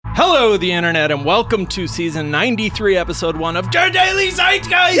Hello, the internet, and welcome to season 93, episode 1 of Der Daily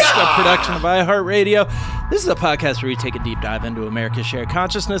Zeitgeist, a production of iHeartRadio. This is a podcast where we take a deep dive into America's shared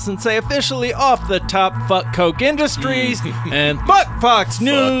consciousness and say officially off the top, fuck Coke Industries and fuck Fox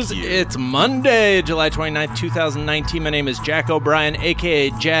News. It's Monday, July 29th, 2019. My name is Jack O'Brien,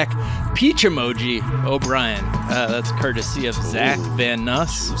 a.k.a. Jack Peach Emoji O'Brien. That's courtesy of Zach Van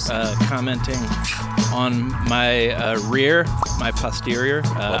Nuss commenting on my rear, my posterior.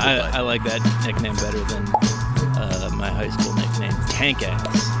 I like that nickname better than my high school nickname, Tank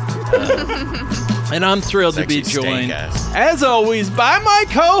Ass. And I'm thrilled to be joined, as always, by my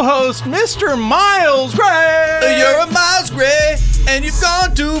co-host, Mr. Miles Gray. You're a Miles Gray, and you've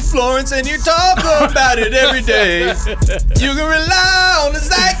gone to Florence, and you talk about it every day. You can rely on the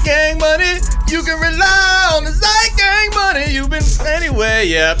Zeit Gang money. You can rely on the Zeit Gang money. You've been anyway.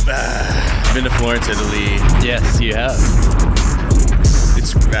 Yep. Been to Florence, Italy. Yes, you have.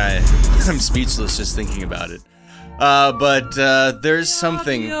 I'm speechless just thinking about it. But there's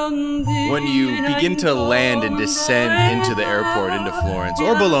something when you begin to land and descend into the airport into Florence,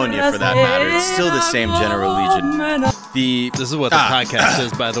 or Bologna for that matter. It's still the same general region. This is what the podcast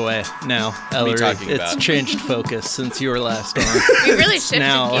is, by the way, now, Ellery. It's changed focus since you were last on. We really shifted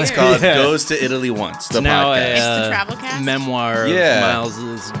gears. It's called Goes to Italy Once, the podcast. It's the travel cast. Memoir of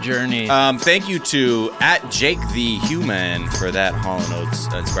Miles' journey. Thank you to @JakeTheHuman for that Hall & Oates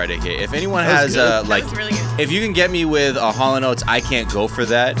inspired AK. If anyone has, really good. if you can get me with a Hall & Oates, I can't go for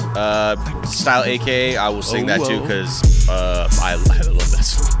that style AK, I will sing that too, because I love that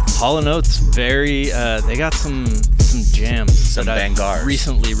song. Hall & Oates, very, they got some jams that I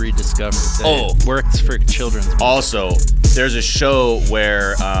recently rediscovered. Works for children's music. Also, there's a show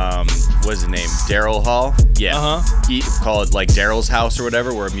where, what's his name? Daryl Hall? Yeah. He called, like, Daryl's House or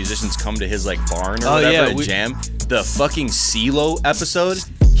whatever, where musicians come to his, like, barn or whatever and jam. The fucking CeeLo episode.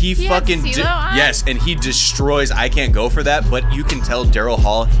 He fucking yes, and he destroys. I can't go for that, but you can tell Daryl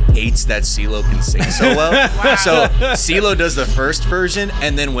Hall hates that CeeLo can sing so well. Wow. So CeeLo does the first version,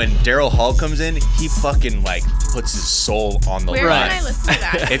 and then when DarylAll comes in, he fucking like puts his soul on the line. Where can I listen to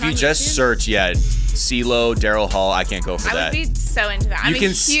that? If you just search, CeeLo, Daryl Hall, I can't go for that. I would be so into that. I'm a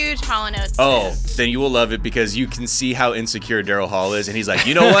huge Hall & Oates fan. Then you will love it because you can see how insecure Daryl Hall is, and he's like,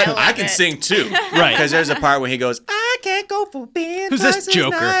 you know what? I can sing too. Right. Because there's a part where he goes, I can't go for being Who's this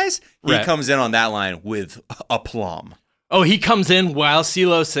Joker? Nice. He comes in on that line with aplomb. Oh, he comes in while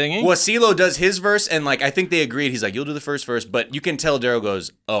CeeLo's singing? Well, CeeLo does his verse, and like I think they agreed. He's like, you'll do the first verse, but you can tell Daryl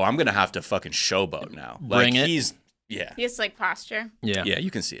goes, oh, I'm going to have to fucking showboat now. Bring it. He has like posture. Yeah, you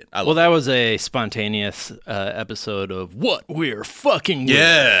can see it. That was a spontaneous episode of What We're Fucking With.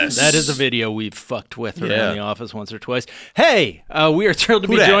 Yes. That is a video we've fucked with around the office once or twice. Hey, we are thrilled to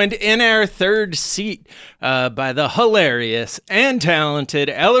be joined in our third seat by the hilarious and talented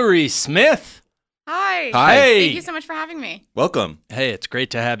Ellery Smith. Hi. Hey. Thank you so much for having me. Welcome. Hey, it's great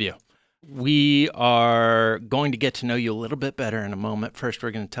to have you. We are going to get to know you a little bit better in a moment. First, we're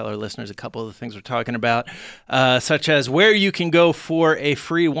going to tell our listeners a couple of the things we're talking about, such as where you can go for a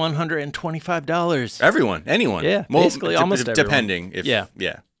free $125. Everyone, anyone. Yeah, basically almost everyone. Depending. Yeah.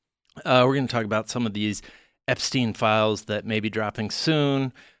 We're going to talk about some of these Epstein files that may be dropping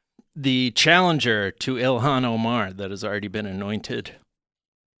soon. The challenger to Ilhan Omar that has already been anointed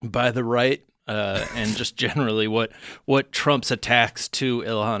by the right. And just generally what Trump's attacks to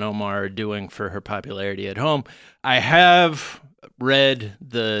Ilhan Omar are doing for her popularity at home. I have read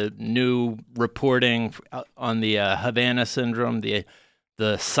the new reporting on the Havana syndrome, the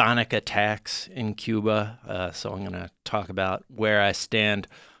sonic attacks in Cuba. So I'm going to talk about where I stand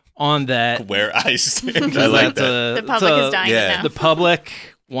on that. Where I stand. I like that. The public is dying to know. The public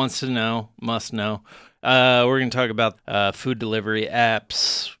wants to know, must know. We're going to talk about food delivery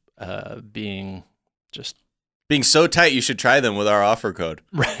apps, being so tight you should try them with our offer code.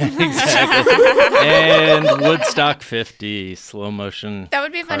 Right, exactly. And Woodstock 50 slow motion. That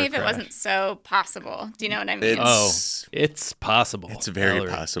would be funny if it wasn't so possible. Do you know what I mean? It's possible. It's very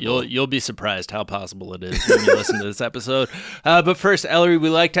possible. You'll be surprised how possible it is when you listen to this episode. But first, Ellery, we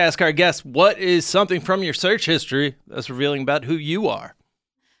like to ask our guests, what is something from your search history that's revealing about who you are?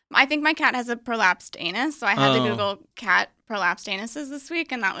 I think my cat has a prolapsed anus, so I had to Google cat prolapsed anuses this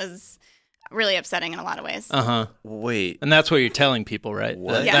week, and that was really upsetting in a lot of ways. Wait. And that's what you're telling people, right?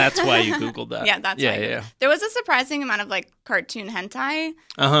 That's why you Googled that. Yeah, that's right. Yeah. There was a surprising amount of like cartoon hentai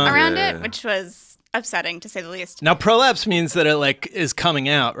around it, which was upsetting to say the least. Now, prolapse means that it like is coming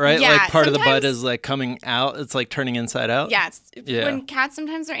out, right? Yeah, like part of the butt is like coming out. It's like turning inside out. Yeah. When cats,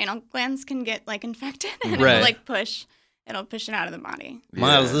 sometimes their anal glands can get like infected and it'll like push. It'll push it out of the body.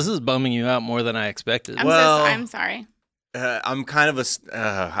 Miles, this is bumming you out more than I expected. I'm sorry. I'm kind of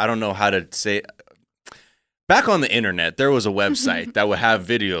I don't know how to say. Back on the internet, there was a website that would have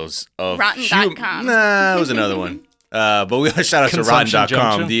videos of Rotten.com. Nah, it was another one. But we shout out to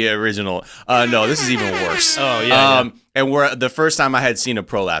Rotten.com, the original. No, this is even worse. Oh yeah. And the first time I had seen a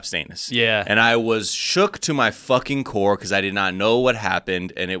prolapsed anus. Yeah. And I was shook to my fucking core because I did not know what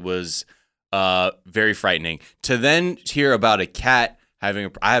happened, and it was very frightening. To then hear about a cat I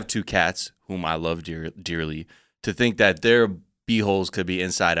have 2 cats whom I love dearly. To think that their beeholes could be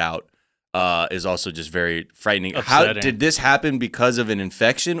inside out is also just very frightening. Upsetting. How did this happen because of an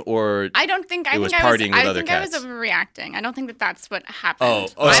infection, or I think I was overreacting. I don't think that's what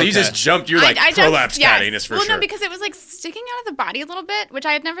happened. Oh, so you just jumped. You're like prolapsed cat anus for sure. Well, no, because it was like sticking out of the body a little bit, which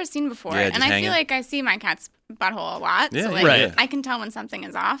I had never seen before, and I feel like I see my cat's butthole a lot, so like I can tell when something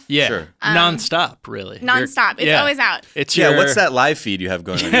is off. Yeah, sure. Non-stop, really. Non-stop. It's always out. It's what's that live feed you have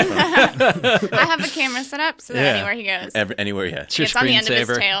going on your phone? I have a camera set up so that anywhere he goes. Anywhere, yeah. It's on the end of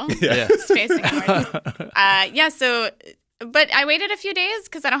his tail. Yeah. It's facing inward. But I waited a few days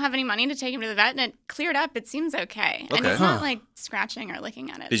because I don't have any money to take him to the vet, and it cleared up. It seems okay. And it's not like scratching or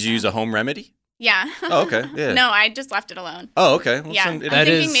licking at it. Did you use a home remedy? Yeah. Oh, okay. Yeah. No, I just left it alone. Oh, okay. Well, yeah. I'm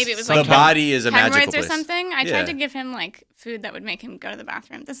thinking maybe it was like the body is a magical place. Hemorrhoids or something. I tried to give him like food that would make him go to the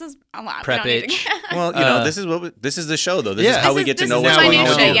bathroom. This is a lot. Prep H. Well, this is the show though. This is how we get to know what's going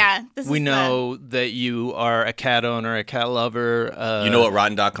on. Yeah. We know that you are a cat owner, a cat lover. You know what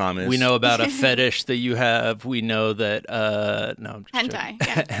Rotten.com is. We know about a fetish that you have. We know that hentai.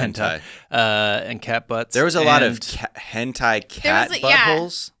 Yeah. Hentai. And cat butts. There was a lot of hentai cat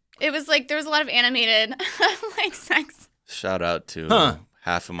buttholes. It was like there was a lot of animated like sex. Shout out to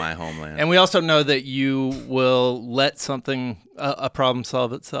half of my homeland. And we also know that you will let a problem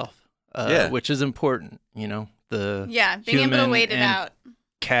solve itself, which is important. You know, being able to wait it out.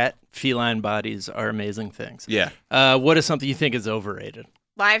 Cat feline bodies are amazing things. Yeah. What is something you think is overrated?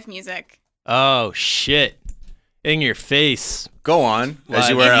 Live music. Oh shit! In your face. Go on. As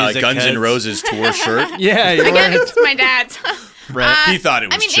you wear a Guns N' Roses tour shirt. Yeah. Again, it's my dad's. Right. He thought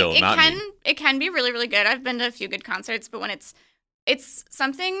it was chill, not me. It can be really, really good. I've been to a few good concerts, but when it's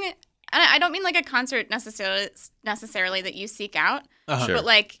something, and I don't mean like a concert necessarily that you seek out, but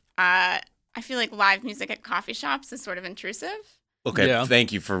like I feel like live music at coffee shops is sort of intrusive. Okay,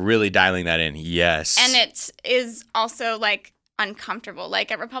 thank you for really dialing that in. Yes. And it is also like uncomfortable.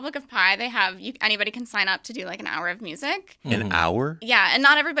 Like at Republic of Pie, they have anybody can sign up to do like an hour of music. An hour? Yeah, and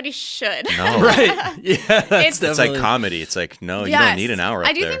not everybody should. No. Right. Yeah. It's like comedy. It's like, no, you don't need an hour.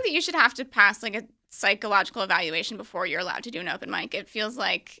 I do think that you should have to pass like a psychological evaluation before you're allowed to do an open mic. It feels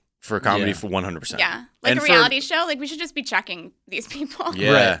like for comedy for 100%. Yeah. Like a reality show, like we should just be checking these people.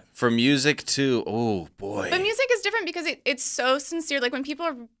 Yeah. Right. For music too. Oh boy. But music is different because it's so sincere. Like when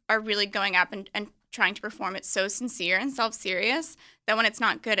people are really going up and trying to perform, it's so sincere and self-serious that when it's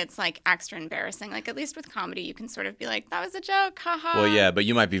not good, it's like extra embarrassing. Like at least with comedy, you can sort of be like, that was a joke, haha. Well, yeah, but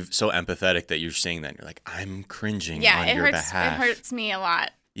you might be so empathetic that you're saying that and you're like, I'm cringing on your behalf. It hurts me a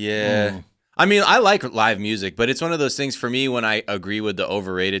lot. Yeah. I mean, I like live music, but it's one of those things for me when I agree with the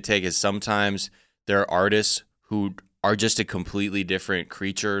overrated take is sometimes there are artists who are just a completely different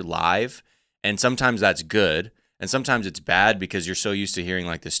creature live, and sometimes that's good. And sometimes it's bad because you're so used to hearing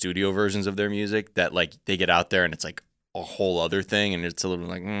like the studio versions of their music that like they get out there and it's like a whole other thing and it's a little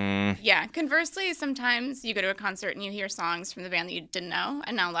like, Yeah. Conversely, sometimes you go to a concert and you hear songs from the band that you didn't know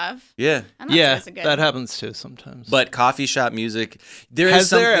and now love. Yeah. That happens too sometimes. But coffee shop music,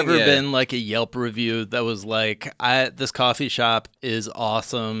 has there ever been like a Yelp review that was like, this coffee shop is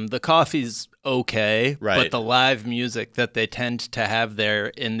awesome. The coffee's okay, but the live music that they tend to have there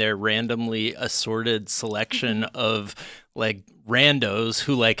in their randomly assorted selection of like randos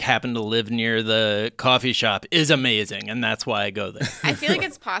who like happen to live near the coffee shop is amazing, and that's why I go there. I feel like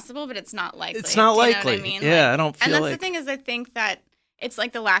it's possible, but it's not likely. It's not likely. You know what I mean? Yeah, I don't feel like. And that's the thing is, I think that it's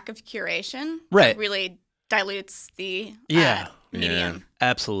like the lack of curation that really dilutes the medium. Yeah,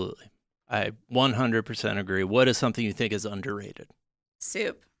 absolutely. I 100% agree. What is something you think is underrated?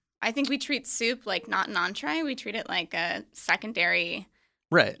 Soup. I think we treat soup like not an entree. We treat it like a secondary,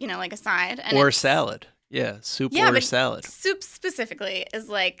 like a side. Or salad. Yeah, soup or salad. Soup specifically is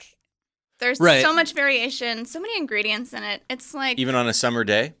like, there's so much variation, so many ingredients in it. It's like... Even on a summer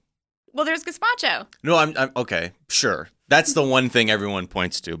day? Well, there's gazpacho. No, I'm okay, sure. That's the one thing everyone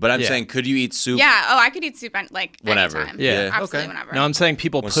points to. But I'm saying, could you eat soup? Yeah, I could eat soup like whenever. Anytime. Yeah, absolutely whenever. No, I'm saying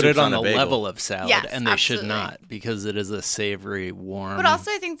people put it on a level of salad, and they absolutely. should not because it is a savory, warm. But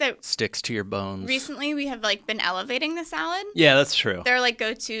also, I think that sticks to your bones. Recently, we have like been elevating the salad. Yeah, that's true. They're like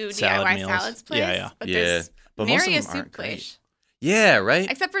go-to salad DIY meals. salads place. Yeah. But there's but nary most of a them soup place. Yeah, right?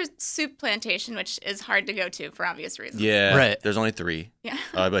 Except for Soup Plantation, which is hard to go to for obvious reasons. Yeah. Right. There's only 3. Yeah.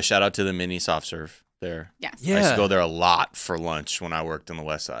 But shout out to the mini soft serve there. Yes. Yeah. I used to go there a lot for lunch when I worked on the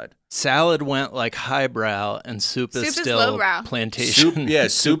West Side. Salad went like highbrow, and soup is still lowbrow. plantation.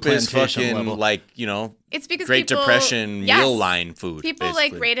 Soup is fucking level. like, it's because Great people, Depression meal line food. People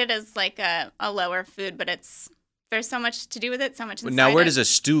basically. like rate it as like a lower food, but there's so much to do with it, so much inside Now, where it. does a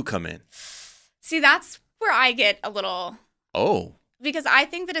stew come in? See, that's where I get a little... Oh. Because I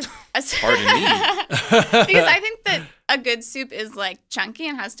think that it's... Pardon me. Because I think that a good soup is like chunky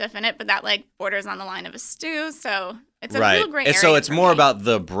and has stuff in it, but that like borders on the line of a stew, so it's a real great area. So it's for more me. about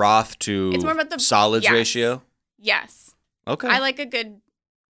the broth to solids ratio? Yes. Okay. I like a good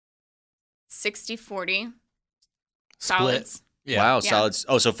 60-40 solids. Yeah. Wow, Yeah. solids.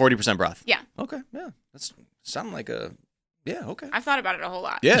 Oh, so 40% broth. Yeah. Okay, yeah. That's sounding like a... Yeah, okay. I've thought about it a whole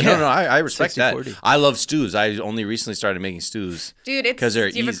lot. Yeah, no, I respect 60-40. that. I love stews. I only recently started making stews. Dude, do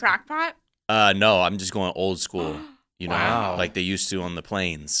you have a crock pot? No, I'm just going old school. Wow. Like they used to on the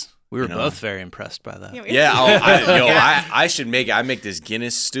plains. We were both very impressed by that. Yeah, I should make it. I make this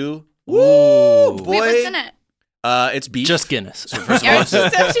Guinness stew. Ooh, boy. Wait, what's in it? It's beef. Just Guinness. So first of all,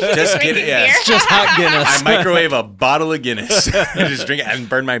 just Guinness. Yeah. It's just hot Guinness. I microwave a bottle of Guinness and just drink it and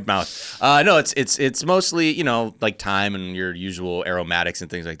burn my mouth. No, it's mostly like thyme and your usual aromatics and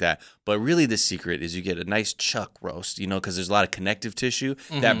things like that. But really, the secret is you get a nice chuck roast, because there's a lot of connective tissue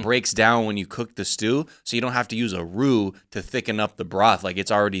that breaks down when you cook the stew, so you don't have to use a roux to thicken up the broth. Like it's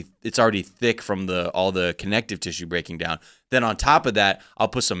already thick from all the connective tissue breaking down. Then on top of that, I'll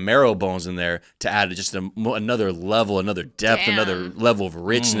put some marrow bones in there to add just another level, another depth, another level of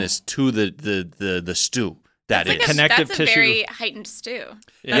richness to the stew. That's connective tissue. That's a very heightened stew.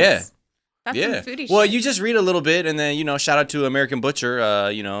 That's some foodie Well, shit. you just read a little bit, and then shout out to American Butcher.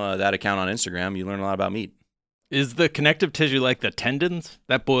 That account on Instagram. You learn a lot about meat. Is the connective tissue like the tendons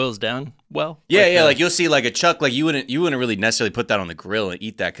that boils down well? Yeah, like you'll see like a chuck. Like you wouldn't really necessarily put that on the grill and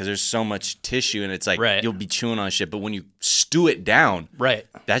eat that because there's so much tissue, and it's like you'll be chewing on shit. But when you stew it down,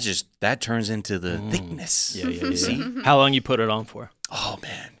 that turns into the thickness. Yeah. See? How long you put it on for? Oh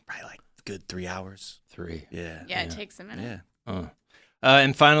man, probably like good 3 hours. 3. Yeah, it takes a minute. Yeah.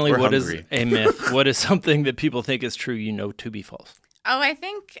 And finally, We're what hungry. is a myth? What is something that people think is true to be false? Oh, I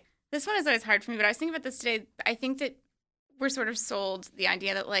think this one is always hard for me, but I was thinking about this today. I think that we're sort of sold the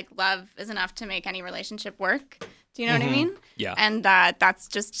idea that like love is enough to make any relationship work. Do you know what I mean? Yeah. And that's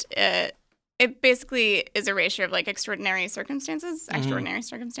just it basically is a ratio of like extraordinary circumstances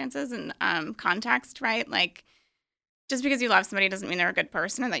and context, right? Like just because you love somebody doesn't mean they're a good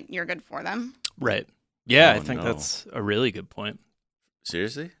person or that you're good for them. Right. Yeah, I think that's a really good point.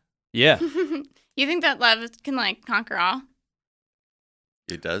 Seriously? Yeah. You think that love can like conquer all?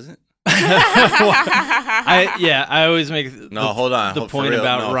 It doesn't? I always make hold on. the point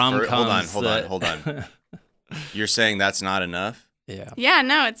about rom-coms. Hold on. You're saying that's not enough? Yeah. Yeah,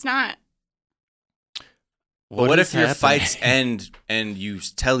 no, it's not. What if your fights end and you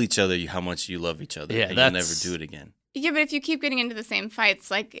tell each other how much you love each other and you'll never do it again? Yeah, but if you keep getting into the same fights,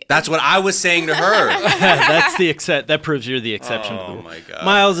 like... That's what I was saying to her. That's that proves you're the exception to the rule. Oh, my God.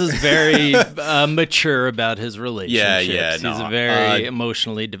 Miles is very mature about his relationships. Yeah, He's a very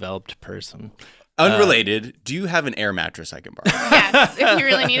emotionally developed person. Unrelated, do you have an air mattress I can borrow? Yes, if you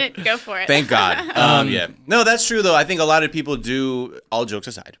really need it, go for it. Thank God. Yeah. No, that's true, though. I think a lot of people do, all jokes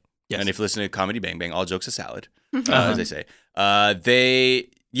aside. Yes. And if you listen to Comedy Bang Bang, all jokes a salad, as they say.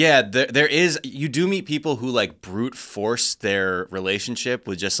 There is, you do meet people who like brute force their relationship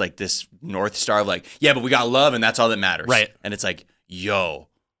with just like this North Star of like, yeah, but we got love and that's all that matters. Right. And it's like, yo,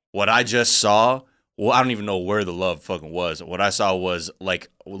 what I just saw, well, I don't even know where the love fucking was. What I saw was like,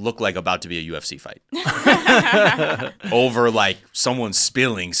 looked like about to be a UFC fight. Over like someone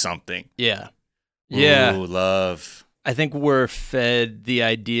spilling something. Yeah. Yeah. Ooh, love. I think we're fed the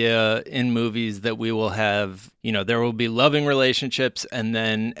idea in movies that we will have, there will be loving relationships and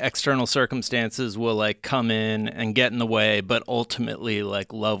then external circumstances will like come in and get in the way, but ultimately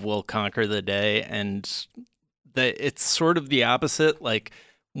like love will conquer the day. And it's sort of the opposite. Like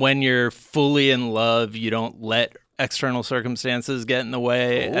when you're fully in love, you don't let external circumstances get in the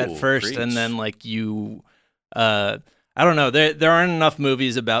way at first. Preach. And then like I don't know, there aren't enough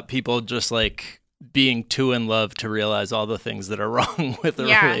movies about people just like being too in love to realize all the things that are wrong with the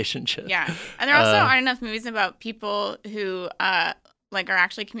relationship. Yeah. And there also aren't enough movies about people who like are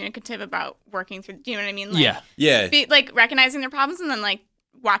actually communicative about working through, do you know what I mean? Like, yeah. Like recognizing their problems and then like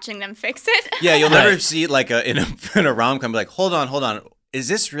watching them fix it. Yeah, you'll never see like in a rom-com be like, hold on. Is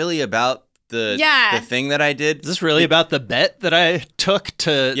this really about the thing that I did. Is this really about the bet that I took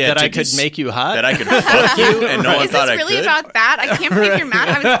that I could make you hot? That I could fuck you and no one thought I could? Is this really about that? I can't believe you're mad.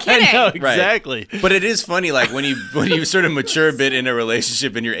 I was kidding. I know, exactly. Right. But it is funny, like when you sort of mature a bit in a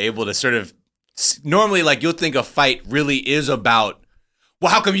relationship and you're able to sort of normally like you'll think a fight really is about,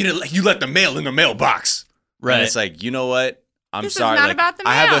 well, how come you let the mail in the mailbox? Right. And it's like, you know what? I'm this sorry. Is not like, about the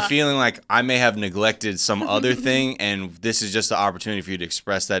mail. I have a feeling like I may have neglected some other thing, and this is just the opportunity for you to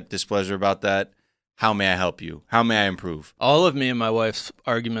express that displeasure about that. How may I help you? How may I improve? All of me and my wife's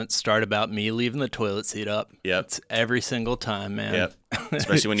arguments start about me leaving the toilet seat up. Yep. It's every single time, man. Yep.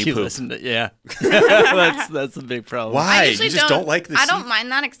 Especially when you poop. That's a big problem. Why? You just don't like the seat? I don't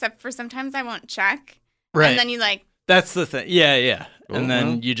mind that, except for sometimes I won't check. Right. And then you like. That's the thing. Yeah. And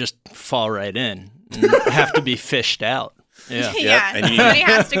then you just fall right in and have to be fished out. Yeah. Yeah. And somebody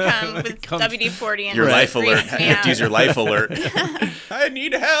has to come with WD-40 and your life alert. You have to use your life alert. I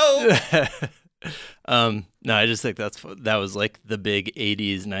need help. No, I just think that was like the big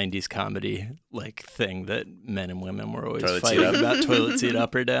 80s, 90s comedy like thing that men and women were always fighting about toilet seat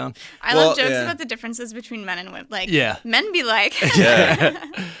up or down. I love jokes about the differences between men and women. Like, men be like.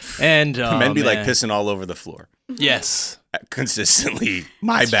 And men be like pissing all over the floor. Yes. Consistently.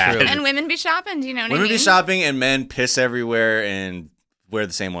 My bad. True. And women be shopping. Do you know what I mean? Women be shopping and men piss everywhere and wear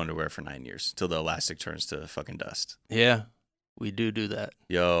the same underwear for 9 years till the elastic turns to fucking dust. Yeah. We do that.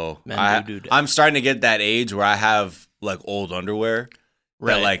 Yo, men do that. I'm starting to get that age where I have like old underwear.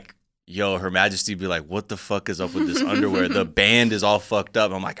 Right. That like, yo, Her Majesty be like, what the fuck is up with this underwear? The band is all fucked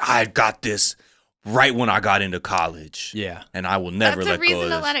up. I'm like, I got this right when I got into college. Yeah. And I will never let go of this. That's a reason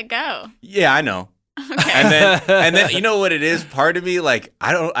to let it go. Yeah, I know. Okay. And then you know what it is? Part of me, like,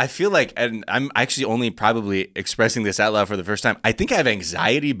 I feel like, and I'm actually only probably expressing this out loud for the first time. I think I have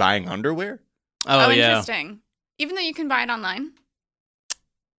anxiety buying underwear. Oh yeah. Interesting. Even though you can buy it online?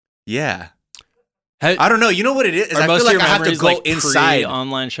 Yeah. I don't know. You know what it is? I feel like I have to go like inside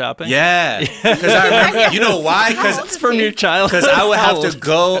online shopping. Yeah. Because I remember, you know why? Because it's from your childhood. Because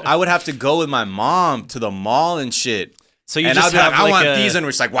I would have to go with my mom to the mall and shit. So you just have I want these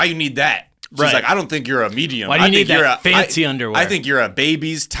underwear. She's like, why you need that? She's like, I don't think you're a medium. Why do you need that fancy underwear? I think you're a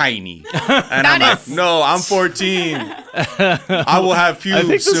baby's tiny. And I'm like, no, I'm 14. I will have pubes soon. I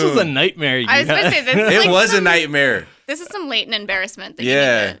think this was a nightmare. I was going to say, this is it was a nightmare. This is some latent embarrassment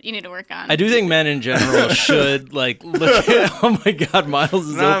that you need to work on. I do think men in general should like look at. Oh my God, Miles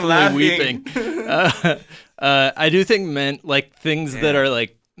is openly weeping. I do think men like things that are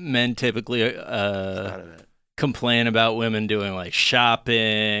like men typically complain about women doing, like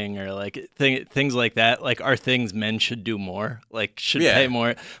shopping or like things like that. Like are things men should do more. Like should pay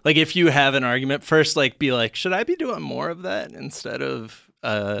more. Like if you have an argument, first like be like, should I be doing more of that instead of.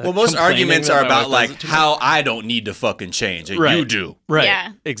 Well, most arguments are about like how I don't need to fucking change and you do. Right.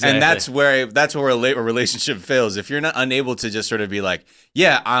 Yeah. Exactly. And that's where a relationship fails. If you're not unable to just sort of be like,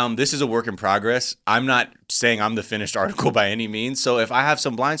 this is a work in progress. I'm not saying I'm the finished article by any means. So if I have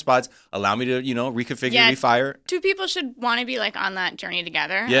some blind spots, allow me to, reconfigure, refire. Two people should want to be like on that journey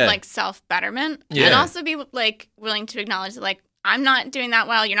together, like self-betterment, and also be like willing to acknowledge that like I'm not doing that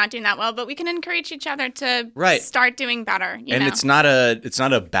well, you're not doing that well, but we can encourage each other to start doing better. You know? It's not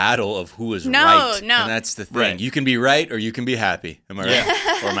a battle of who is right. No. And that's the thing. Right. You can be right or you can be happy. Am I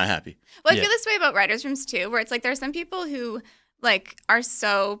right? Or am I happy? Well, I feel this way about writers' rooms too, where it's like there are some people who like are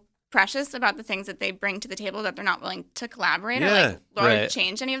so precious about the things that they bring to the table that they're not willing to collaborate or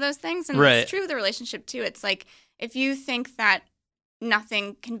change any of those things. And it's true with a relationship too. It's like if you think that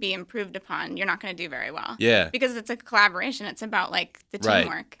nothing can be improved upon, you're not going to do very well. Yeah. Because it's a collaboration. It's about like the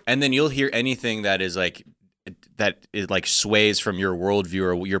teamwork. And then you'll hear anything that is like sways from your worldview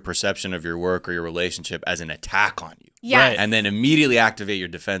or your perception of your work or your relationship as an attack on you. Yes. And then immediately activate your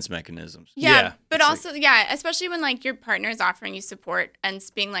defense mechanisms. Yeah. But also, especially when like your partner is offering you support and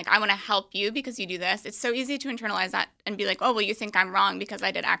being like, I want to help you because you do this. It's so easy to internalize that and be like, oh, well, you think I'm wrong because I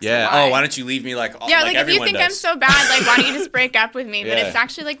did X and Y. Oh, why don't you leave me like if you think I'm so bad, like, why don't you just break up with me? But it's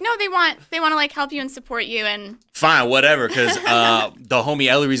actually like, no, they want to like help you and support you. And fine, whatever, because the homie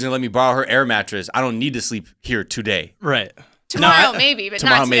Ellery's going to let me borrow her air mattress. I don't need to sleep here today. Right. Tomorrow maybe, but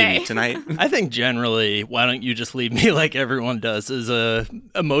not today. Maybe tonight. I think generally, why don't you just leave me like everyone does is a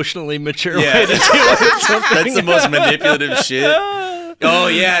emotionally mature way to deal with something. That's the most manipulative shit. Oh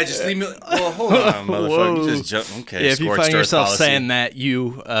yeah, just leave me. Well, hold on, motherfucker. Just jump. Okay. Yeah, if you find yourself saying that,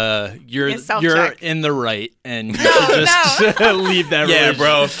 you're in the right, and you should just leave that. Yeah,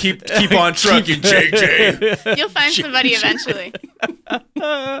 bro. Keep on trucking, JJ. You'll find somebody eventually.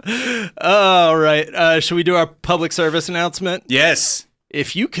 All right. Should we do our public service announcement? Yes.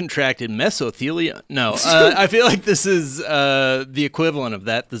 if you contracted mesothelioma, no, I feel like this is the equivalent of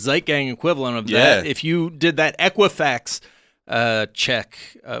that, the Zeitgang equivalent of that. If you did that Equifax check,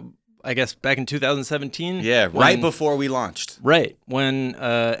 I guess back in 2017. Yeah, right before we launched. Right, when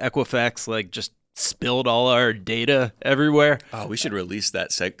Equifax like just spilled all our data everywhere. Oh, we should release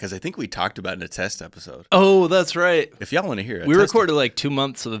that because I think we talked about it in a test episode. Oh, that's right. If y'all want to hear it. We recorded like 2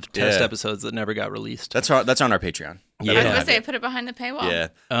 months of test episodes that never got released. That's on our Patreon. Yeah. I was going to say, put it behind the paywall. Yeah.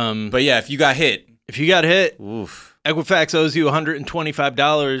 But yeah, if you got hit. Oof. Equifax owes you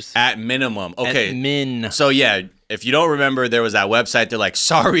 $125. At minimum. Okay. At min. So yeah, if you don't remember, there was that website. They're like,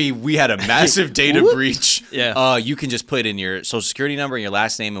 sorry, we had a massive data breach. Yeah. You can just put in your social security number and your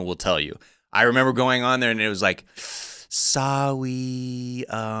last name and we'll tell you. I remember going on there and it was like, sorry,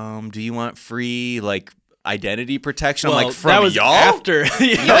 do you want free like identity protection? Well, I'm like, from that was y'all? after.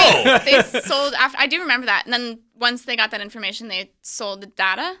 No. They sold after. I do remember that. And then once they got that information, they sold the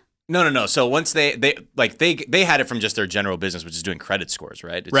data. No. So once they had it from just their general business, which is doing credit scores,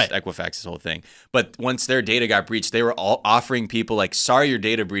 right? It's Equifax's whole thing. But once their data got breached, they were all offering people like, sorry, your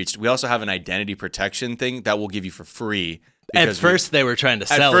data breached. We also have an identity protection thing that we'll give you for free. At first, they were trying to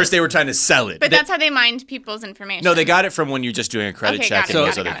sell it. They were trying to sell it. But that's how they mined people's information. No, they got it from when you're just doing a credit check and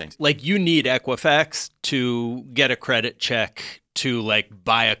those other things. Like, you need Equifax to get a credit check to, like,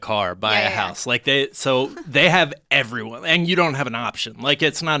 buy a car, buy a house. Like, they have everyone. And you don't have an option. Like,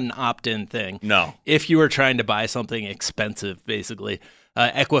 it's not an opt-in thing. No. If you were trying to buy something expensive, basically,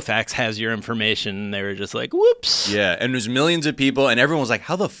 Equifax has your information, and they were just like, whoops. Yeah, and there's millions of people, and everyone was like,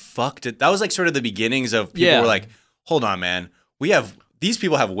 how the fuck did... That was, like, sort of the beginnings of people were like... Hold on, man. These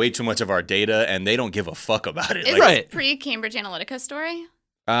people have way too much of our data, and they don't give a fuck about it. Is this pre-Cambridge Analytica story?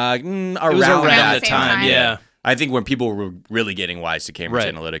 Around that time, yeah. I think when people were really getting wise to Cambridge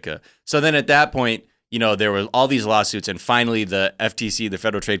Analytica. So then at that point, there were all these lawsuits, and finally the FTC, the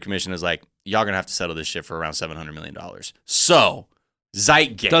Federal Trade Commission, is like, y'all gonna have to settle this shit for around $700 million. So,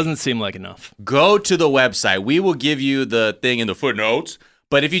 Zeitgang. Doesn't seem like enough. Go to the website. We will give you the thing in the footnotes.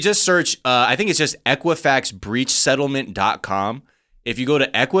 But if you just search, I think it's just EquifaxBreachSettlement.com. If you go to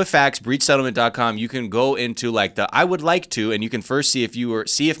EquifaxBreachSettlement.com, you can go into like the I would like to, and you can first see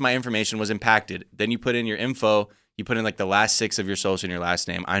if my information was impacted. Then you put in your info. You put in like the last 6 of your social and your last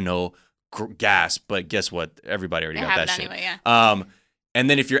name. I know, gasp, but guess what? Everybody already got that shit. Anyway, yeah. And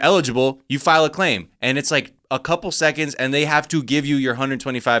then if you're eligible, you file a claim, and it's like a couple seconds, and they have to give you your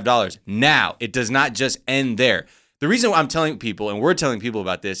 $125. Now, it does not just end there. The reason why I'm telling people, and we're telling people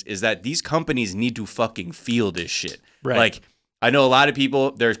about this, is that these companies need to fucking feel this shit. Right. Like, I know a lot of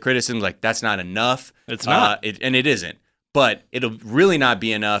people, there's criticism like, that's not enough. It's not. And it isn't. But it'll really not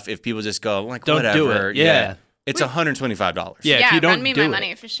be enough if people just go, like, don't whatever. Do it. Yeah. It's $125. Yeah, if you don't run me do my it.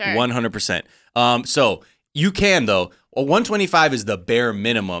 money for sure. 100%. So you can, though. Well, $125 is the bare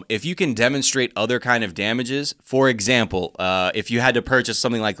minimum. If you can demonstrate other kind of damages, for example, if you had to purchase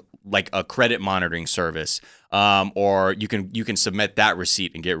something like a credit monitoring service, or you can submit that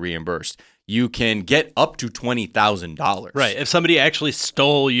receipt and get reimbursed. You can get up to $20,000. Right. If somebody actually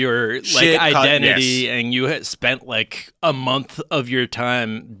stole your identity and you had spent like a month of your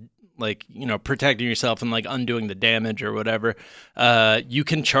time protecting yourself and like undoing the damage or whatever, you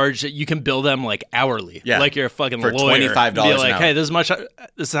can bill them like hourly. Yeah. Like you're a fucking for lawyer. $25 be like, an hour. hey, this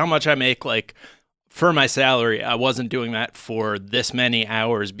is how much I make like for my salary. I wasn't doing that for this many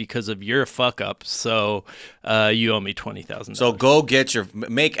hours because of your fuck up. So you owe me $20,000. So go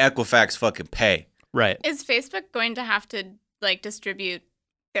make Equifax fucking pay. Right. Is Facebook going to have to like distribute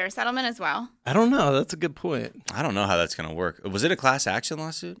their settlement as well? I don't know. That's a good point. I don't know how that's going to work. Was it a class action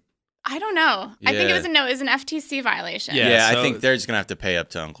lawsuit? I don't know. Yeah. I think it was an FTC violation. Yeah, so I think they're just going to have to pay up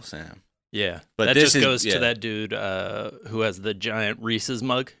to Uncle Sam. Yeah, but that this just goes to that dude who has the giant Reese's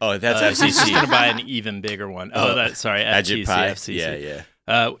mug. Oh, that's FCC. He's just going to buy an even bigger one. FTC.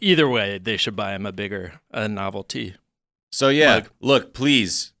 Yeah. Either way, they should buy him a bigger novelty. So yeah, mug. Look,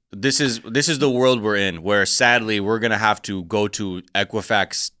 please. This is the world we're in, where sadly we're gonna have to go to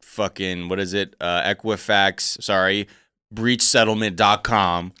Equifax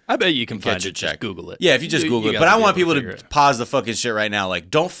breachsettlement.com. I bet you can find it. Check. Just Google it. Yeah, if you just Google it. But I want people to pause the fucking shit right now.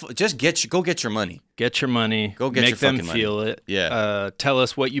 Like, go get your money. Get your money. Go get Make your fucking them money. feel it. Yeah. Tell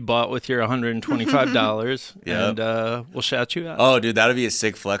us what you bought with your $125, Yep. and we'll shout you out. Oh, dude, that'd be a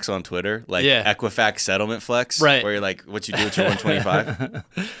sick flex on Twitter. Like, Equifax settlement flex. Right. Where you're like, what you do with your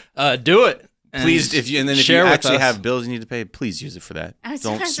 $125? Do it. Please, if you actually have bills you need to pay, please use it for that.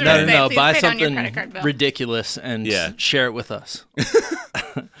 Don't No. Buy something ridiculous and share it with us.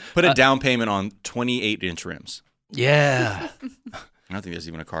 Put a down payment on 28-inch rims. Yeah. I don't think there's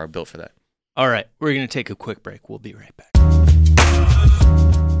even a car built for that. All right, we're gonna take a quick break. We'll be right back.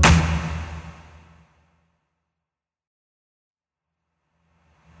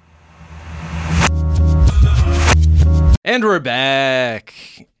 And we're back.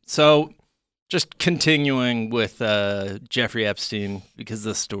 So, just continuing with Jeffrey Epstein, because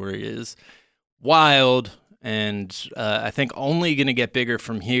the story is wild and I think only going to get bigger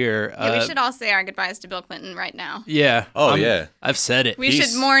from here. Yeah, we should all say our goodbyes to Bill Clinton right now. Yeah. Oh, yeah. I've said it. We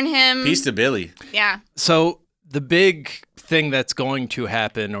should mourn him. Peace to Billy. Yeah. So, the big thing that's going to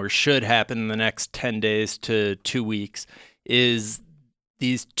happen or should happen in the next 10 days to 2 weeks is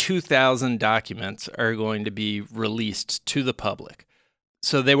these 2,000 documents are going to be released to the public.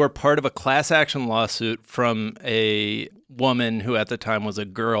 So they were part of a class action lawsuit from a woman who at the time was a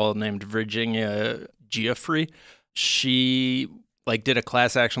girl named Virginia Giuffre. She did a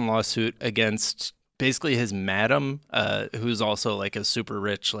class action lawsuit against basically his madam, who's also like a super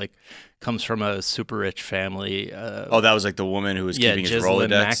rich, comes from a super rich family. That was like the woman who was keeping his Rolodex?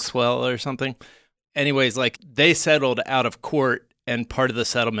 Maxwell or something. Anyways, they settled out of court. And part of the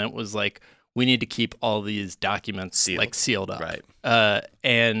settlement was we need to keep all these documents sealed up. Right.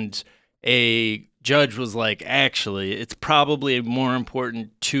 And a judge was actually, it's probably more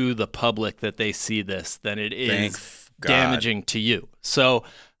important to the public that they see this than it is damaging to you. So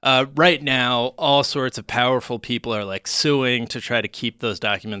right now, all sorts of powerful people are suing to try to keep those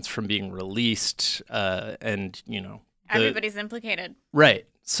documents from being released. Everybody's implicated. Right.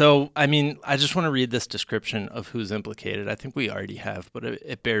 So, I mean, I just want to read this description of who's implicated. I think we already have, but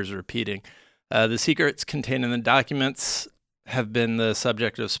it bears repeating. The secrets contained in the documents have been the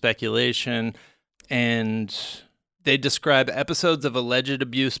subject of speculation, and they describe episodes of alleged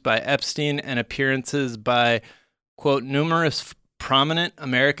abuse by Epstein and appearances by, quote, numerous prominent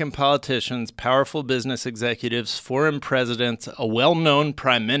American politicians, powerful business executives, foreign presidents, a well-known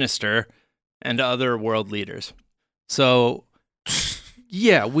prime minister, and other world leaders. So...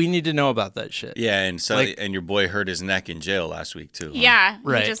 yeah, we need to know about that shit. Yeah, and so and your boy hurt his neck in jail last week too. Huh? Yeah,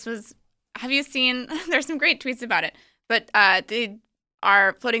 right. He just was. Have you seen? There's some great tweets about it, but they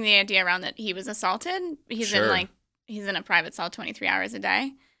are floating the idea around that he was assaulted. He's in a private cell 23 hours a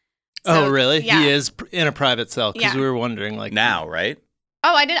day. So, oh, really? Yeah. He is in a private cell because we were wondering now, right?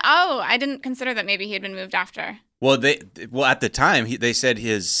 Oh, I didn't consider that maybe he had been moved after. Well, at the time they said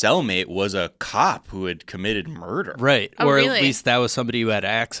his cellmate was a cop who had committed murder. Right. Oh, or really? At least that was somebody who had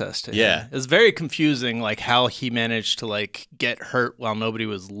access to him. Yeah. It was very confusing how he managed to get hurt while nobody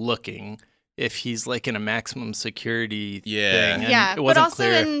was looking if he's in a maximum security thing. Yeah. It wasn't but also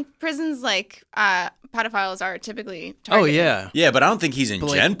clear. in prisons pedophiles are typically targeted. Oh, yeah. Yeah, but I don't think he's in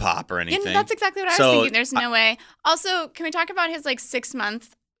Gen Pop or anything. Yeah, that's exactly what I was thinking. There's no way. Also, can we talk about his 6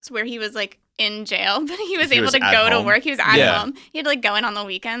 months where he was in jail, but he was able to go to work. He was at home. He had to go in on the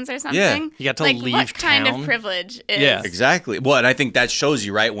weekends or something. Yeah. He got to leave what kind town. of privilege is... Yeah, exactly. Well, and I think that shows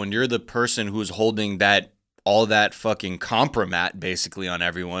you, right, when you're the person who's holding all that fucking compromat basically on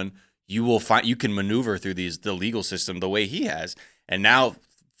everyone, you can maneuver through the legal system the way he has. And now,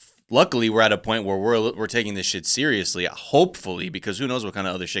 luckily, we're at a point where we're taking this shit seriously, hopefully, because who knows what kind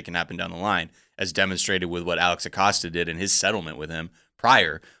of other shit can happen down the line, as demonstrated with what Alex Acosta did in his settlement with him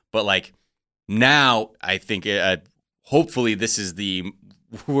prior. But now, I think hopefully this is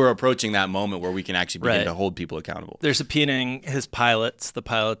we're approaching that moment where we can actually begin to hold people accountable. They're subpoenaing his pilots, the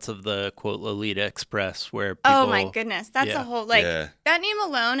pilots of the, quote, Lolita Express, where people... Oh, my goodness. That's a whole, that name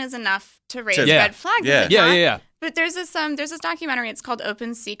alone is enough to raise red flags. Yeah. But there's this documentary, it's called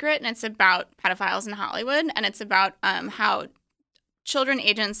Open Secret, and it's about pedophiles in Hollywood, and it's about how children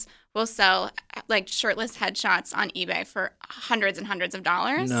agents will sell shirtless headshots on eBay for hundreds and hundreds of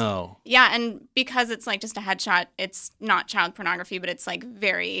dollars. No. Yeah, and because it's just a headshot, it's not child pornography, but it's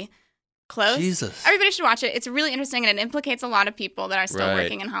very close. Jesus. Everybody should watch it. It's really interesting, and it implicates a lot of people that are still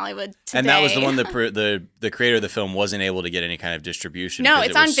working in Hollywood today. And that was the one that the creator of the film wasn't able to get any kind of distribution. No,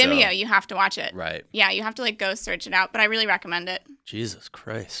 it's on Vimeo. You have to watch it. Right. Yeah, you have to go search it out, but I really recommend it. Jesus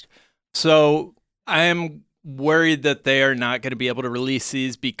Christ. So I am worried that they are not going to be able to release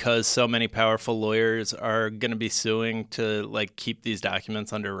these because so many powerful lawyers are going to be suing to keep these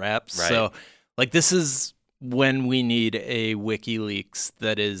documents under wraps. Right. So this is when we need a WikiLeaks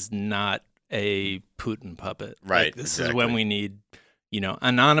that is not a Putin puppet. Right. This is when we need,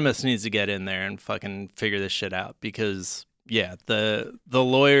 Anonymous needs to get in there and fucking figure this shit out because the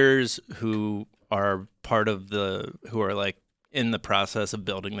lawyers who are part of who are in the process of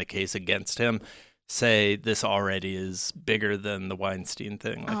building the case against him say this already is bigger than the Weinstein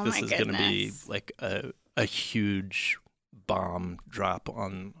thing. This is going to be a huge bomb drop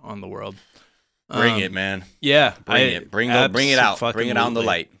on the world. Bring it, man. Yeah. Bring it. Bring it out. Bring it out in the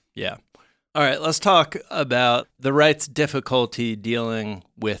light. Yeah. All right, let's talk about the right's difficulty dealing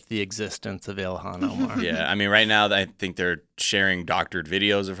with the existence of Ilhan Omar. Yeah, I mean, right now, I think they're sharing doctored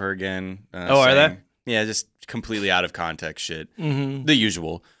videos of her again. Are they? Yeah, just completely out of context shit. Mm-hmm. The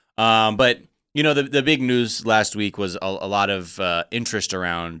usual. But, the big news last week was a lot of interest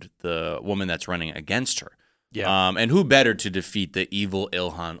around the woman that's running against her. Yeah. And who better to defeat the evil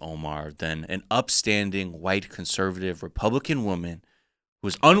Ilhan Omar than an upstanding, white, conservative, Republican woman who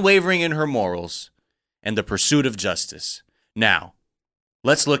is unwavering in her morals and the pursuit of justice. Now,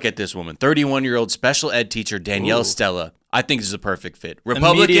 let's look at this woman, 31-year-old special ed teacher Danielle Stella. I think this is a perfect fit.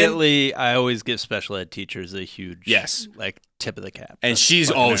 Republican. Immediately, I always give special ed teachers a huge, tip of the cap. And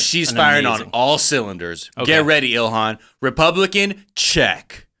she's firing on all cylinders. Okay. Get ready, Ilhan. Republican,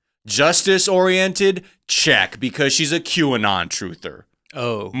 check. Justice-oriented, check, because she's a QAnon truther.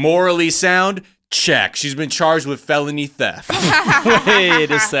 Oh. Morally sound, check. She's been charged with felony theft.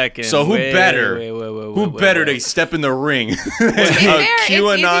 Wait a second. So who better to step in the ring? To be fair, it's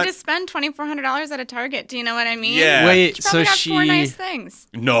easy to spend $2,400 at a Target. Do you know what I mean? Yeah. Wait, so she 4 nice things.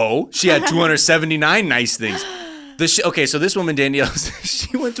 No, she had 279 nice things. So this woman Danielle,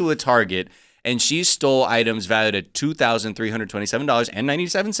 she went to a Target and she stole items valued at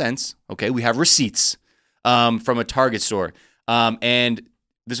 $2,327.97. Okay, we have receipts from a Target store, and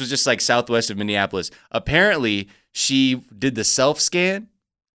this was just like southwest of Minneapolis. Apparently, she did the self-scan,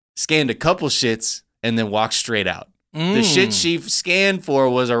 scanned a couple shits, and then walked straight out. The shit she scanned for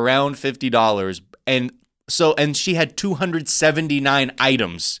was around $50, and she had 279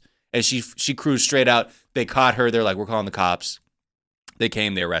 items. As she cruised straight out, they caught her. They're like, "We're calling the cops." They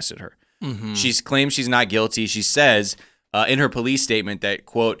came. They arrested her. Mm-hmm. She claims she's not guilty. She says in her police statement that,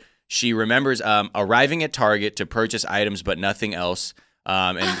 quote, she remembers arriving at Target to purchase items but nothing else.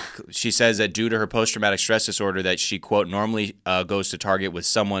 And she says that due to her post-traumatic stress disorder that she, quote, normally goes to Target with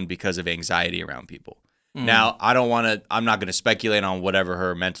someone because of anxiety around people. Mm. Now, I'm not going to speculate on whatever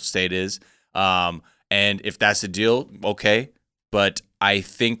her mental state is. And if that's the deal, okay. But I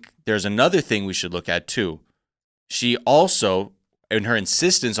think there's another thing we should look at too. She also, in her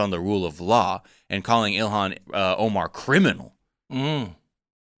insistence on the rule of law and calling Ilhan Omar criminal,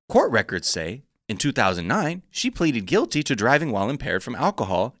 court records say in 2009, she pleaded guilty to driving while impaired from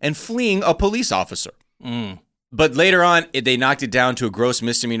alcohol and fleeing a police officer. But later on, they knocked it down to a gross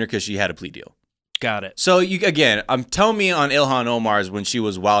misdemeanor because she had a plea deal. Got it. So, tell me on Ilhan Omar's when she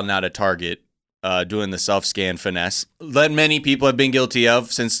was wilding out at Target doing the self-scan finesse that many people have been guilty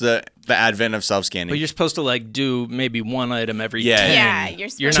of since the advent of self-scanning. But you're supposed to do maybe one item every 10. Yeah,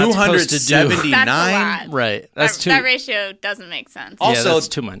 you're not supposed to do 279. That's a lot. Right. That ratio doesn't make sense. Also, that's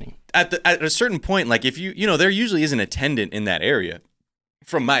too many. At a certain point, like if there usually is an attendant in that area,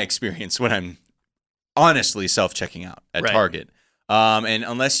 from my experience when I'm honestly self-checking out at Target. And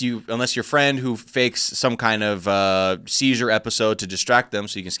unless your friend who fakes some kind of seizure episode to distract them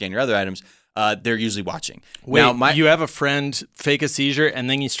so you can scan your other items, they're usually watching. Wait, now, you have a friend fake a seizure and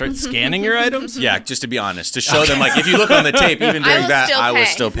then you start scanning your items? Yeah, just to be honest, to show them, like, if you look on the tape, even during that, I was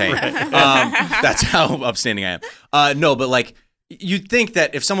still paying. That's how upstanding I am. No, but like, you'd think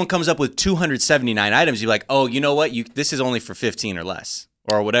that if someone comes up with 279 items, you're like, oh, you know what? This is only for 15 or less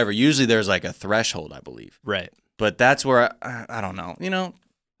or whatever. Usually there's like a threshold, I believe. Right. But that's where I don't know.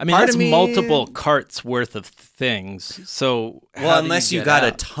 I mean, that's multiple carts worth of things. So, unless you got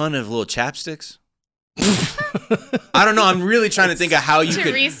a ton of little chapsticks. I don't know. I'm really trying to think of how you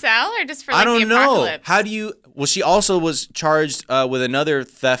could resell or just for like the apocalypse. I don't know. How do you? Well, she also was charged with another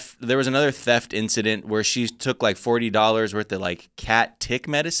theft. There was another theft incident where she took like $40 worth of like cat tick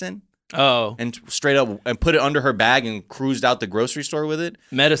medicine. Oh. And straight up and put it under her bag and cruised out the grocery store with it.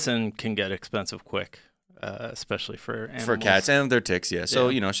 Medicine can get expensive quick. Especially for animals. For cats and their ticks, yeah.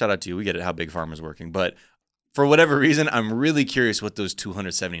 So, shout out to you. We get it, how Big Pharma's working. But for whatever reason, I'm really curious what those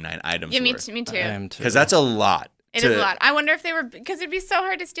 279 items were. Me too. Because that's a lot. It is a lot. I wonder if they were, because it'd be so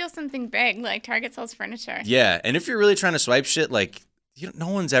hard to steal something big, like Target sells furniture. Yeah, and if you're really trying to swipe shit, like, no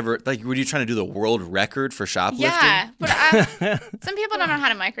one's ever, like, were you trying to do the world record for shoplifting? Yeah, but some people don't know how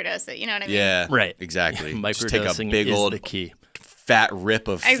to microdose it, you know what I mean? Yeah, right. Exactly. Microdosing just take a big old the key. Fat rip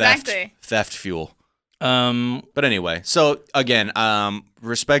of theft fuel. But anyway, so again,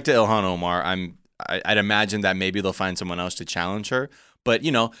 respect to Ilhan Omar. I'd imagine that maybe they'll find someone else to challenge her. But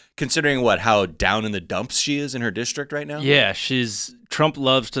considering how down in the dumps she is in her district right now. Yeah, Trump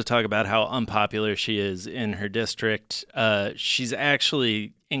loves to talk about how unpopular she is in her district. She's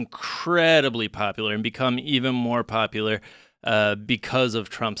actually incredibly popular and become even more popular because of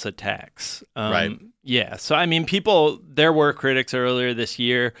Trump's attacks. Right. Yeah. So I mean, there were critics earlier this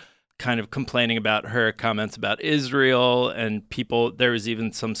year kind of complaining about her comments about Israel, and there was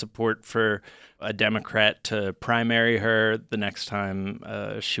even some support for a Democrat to primary her the next time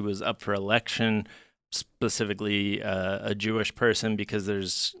she was up for election. specifically a Jewish person because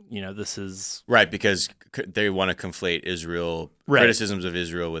there's, this is... Right, because they want to conflate criticisms of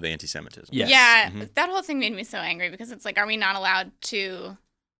Israel with anti-Semitism. Yes. Yeah, that whole thing made me so angry because it's like, are we not allowed to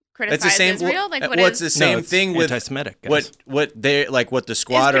criticize Israel? It's the same thing with anti-Semitic. What the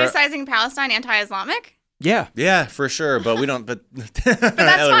squad is criticizing Palestine anti-Islamic? Yeah, for sure. But we don't. But, that's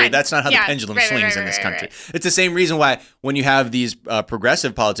Ellery, fine. that's not how the pendulum swings in this country. Right. It's the same reason why when you have these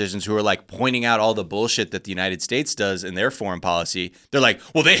progressive politicians who are like pointing out all the bullshit that the United States does in their foreign policy, they're like,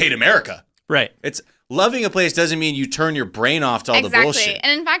 well, they hate America. Right. It's loving a place doesn't mean you turn your brain off to all the bullshit.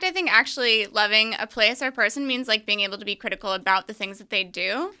 And in fact, I think actually loving a place or a person means like being able to be critical about the things that they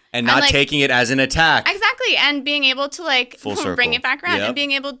do. And not like, taking it as an attack. Exactly. And being able to like bring it back around Yep. and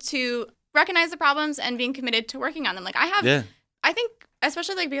being able to recognize the problems and being committed to working on them. Like I think,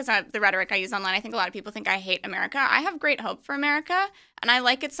 especially like because of the rhetoric I use online, I think a lot of people think I hate America. I have great hope for America and I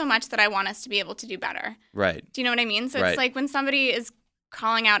like it so much that I want us to be able to do better. Right. Do you know what I mean? So it's like when somebody is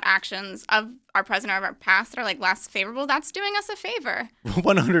calling out actions of our present or of our past that are like less favorable, that's doing us a favor.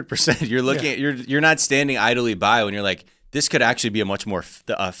 100%. You're looking at, you're not standing idly by when you're like, this could actually be a much more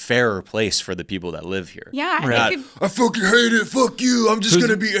fairer place for the people that live here. Yeah. Right. I fucking hate it. Fuck you. I'm just going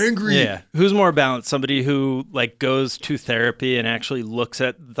to be angry. Yeah. Who's more balanced? Somebody who like goes to therapy and actually looks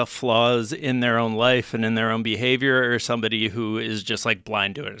at the flaws in their own life and in their own behavior, or somebody who is just like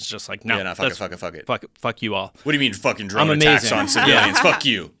blind to it? It's just like, no, fuck it. Fuck you all. What do you mean fucking drone attacks on civilians? Fuck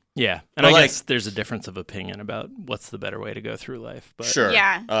you. Yeah, and I guess there's a difference of opinion about what's the better way to go through life. But. Sure.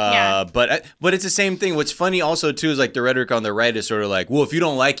 Yeah. But it's the same thing. What's funny also, too, is like the rhetoric on the right is sort of like, well, if you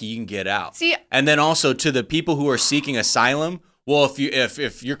don't like it, you can get out. See, and then also to the people who are seeking asylum, well,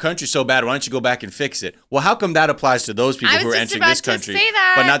 if your country's so bad, why don't you go back and fix it? Well, how come that applies to those people who are entering this country,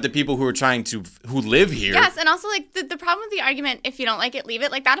 but not the people who are who live here? Yes, and also like the problem with the argument, if you don't like it, leave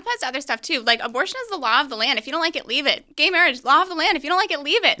it. Like that applies to other stuff too. Like abortion is the law of the land. If you don't like it, leave it. Gay marriage, law of the land. If you don't like it,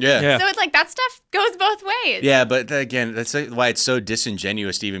 leave it. Yeah. So it's like that stuff goes both ways. Yeah, but again, that's why it's so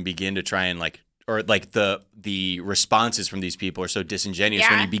disingenuous to even begin to try and the responses from these people are so disingenuous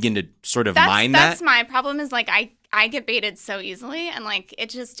when you begin to sort of mine that. That's my problem is like I get baited so easily and like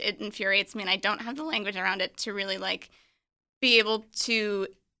it infuriates me and I don't have the language around it to really like be able to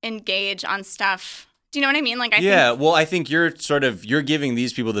engage on stuff. Do you know what I mean? Like I think you're giving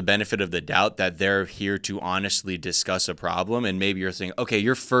these people the benefit of the doubt that they're here to honestly discuss a problem, and maybe you're saying, okay,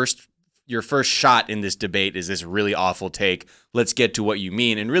 your first shot in this debate is this really awful take. Let's get to what you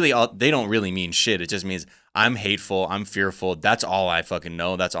mean. And really, they don't really mean shit. It just means I'm hateful, I'm fearful. That's all I fucking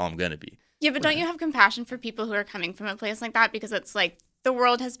know. That's all I'm gonna be. Yeah, but don't you have compassion for people who are coming from a place like that? Because it's like the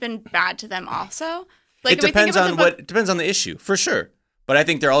world has been bad to them also. Like, it depends on depends on the issue, for sure. But I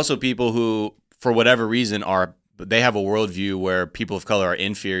think there are also people who, for whatever reason, they have a worldview where people of color are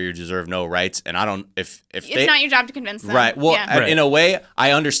inferior, deserve no rights, and I don't. It's not your job to convince them, right? Well, in a way,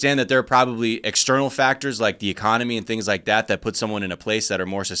 I understand that there are probably external factors like the economy and things like that put someone in a place that are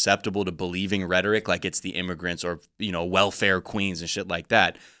more susceptible to believing rhetoric, like it's the immigrants or welfare queens and shit like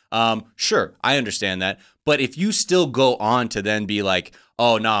that. Sure, I understand that, but if you still go on to then be like,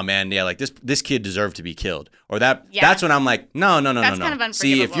 oh nah, man, yeah, like this kid deserved to be killed, or that's when I'm like, no. Kind of unforgivable.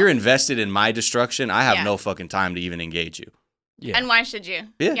 See, if you're invested in my destruction, I have no fucking time to even engage you. Yeah. And why should you?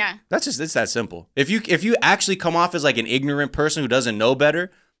 Yeah. It's that simple. If you actually come off as like an ignorant person who doesn't know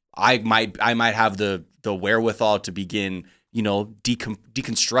better, I might have the wherewithal to begin,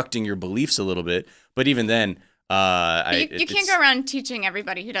 deconstructing your beliefs a little bit. But even then, you can't go around teaching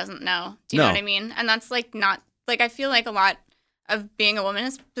everybody who doesn't know. Do you know what I mean? And that's like not like I feel like a lot of being a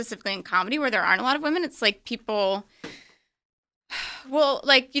woman, specifically in comedy, where there aren't a lot of women. It's like people. Well,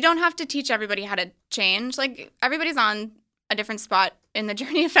 like you don't have to teach everybody how to change. Like everybody's on a different spot in the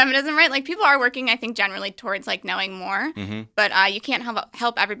journey of feminism, right? Like people are working, I think, generally towards like knowing more, but you can't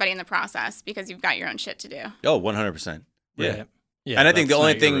help everybody in the process because you've got your own shit to do. Oh, 100%. Yeah. Right. Yeah, and I think the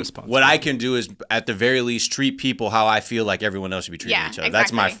only thing, what I can do is, at the very least, treat people how I feel like everyone else should be treating each other. Exactly.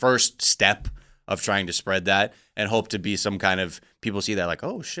 That's my first step of trying to spread that, and hope to be some kind of, people see that like,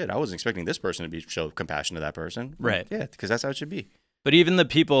 oh shit, I wasn't expecting this person to show compassion to that person. Right. Yeah, because that's how it should be. But even the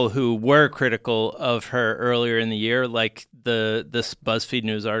people who were critical of her earlier in the year, like this BuzzFeed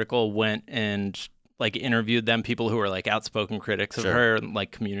News article went and like interviewed them, people who were like outspoken critics of her,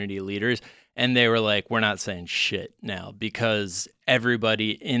 like community leaders. And they were like, we're not saying shit now because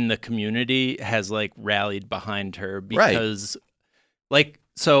everybody in the community has like rallied behind her because like,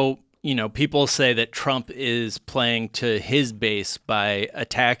 so people say that Trump is playing to his base by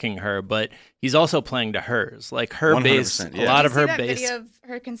attacking her, but he's also playing to hers. Like her base, a lot of her base. Did you see that video of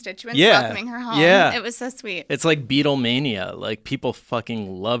her constituents welcoming her home? Yeah. It was so sweet. It's like Beatlemania. Like people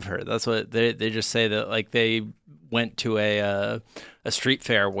fucking love her. That's what they just say, that like they went to a street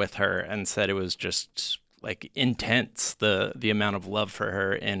fair with her and said it was just like intense, the amount of love for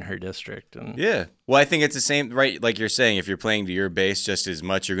her in her district. And yeah. Well, I think it's the same, right? Like you're saying, if you're playing to your base just as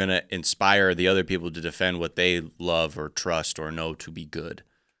much, you're going to inspire the other people to defend what they love or trust or know to be good.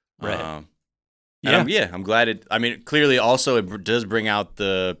 Right. I'm glad it. I mean, clearly, also it does bring out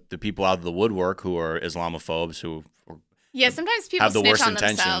the people out of the woodwork who are Islamophobes who. Sometimes people have the snitch worst on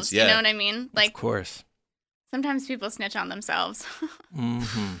intentions. themselves. Yeah. You know what I mean? Like, of course. Sometimes people snitch on themselves.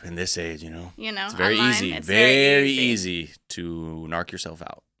 Mm-hmm. In this age, it's very online, easy. It's very easy to narc yourself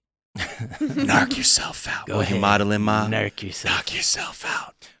out. Narc yourself out. Go ahead. You modeling, Ma? Narc yourself. Knock yourself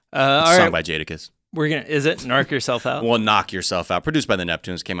out. All Song right. by Jadakiss. Is it Narc Yourself Out? Well, Knock Yourself Out. Produced by the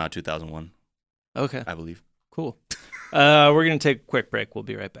Neptunes. Came out 2001. Okay. I believe. Cool. We're going to take a quick break. We'll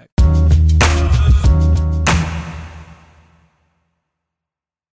be right back.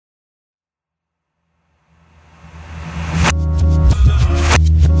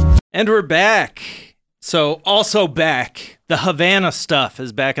 And we're back. So, also back, the Havana stuff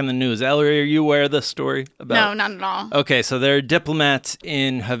is back in the news. Ellery, are you aware of this story? No, not at all. Okay, so there are diplomats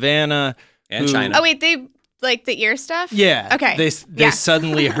in Havana. And China. Oh, wait, they like the ear stuff? Yeah. Okay. They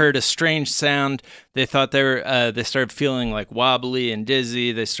suddenly heard a strange sound. They thought they started feeling like wobbly and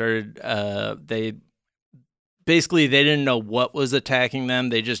dizzy. They started, they didn't know what was attacking them.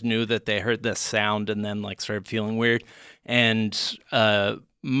 They just knew that they heard this sound and then like started feeling weird. And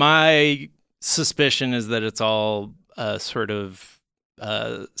my suspicion is that it's all a sort of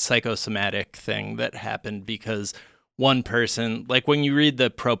psychosomatic thing that happened because one person, like when you read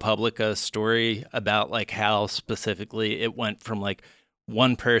the ProPublica story about like how specifically it went from like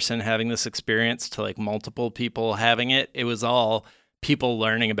one person having this experience to like multiple people having it, it was all people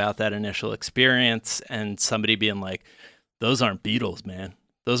learning about that initial experience and somebody being like, those aren't beetles, man.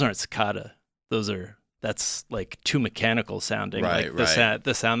 Those aren't cicada. That's like too mechanical sounding, right, like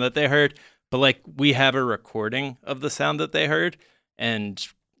the sound that they heard. But like we have a recording of the sound that they heard, and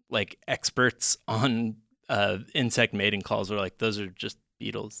like experts on insect mating calls are like, those are just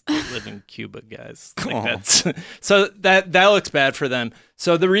beetles that live in Cuba, guys. Like that's so that looks bad for them.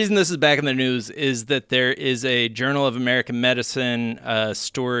 So the reason this is back in the news is that there is a Journal of American Medicine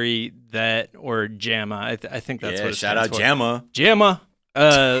story or JAMA. I think that's what it shout out for. JAMA. JAMA.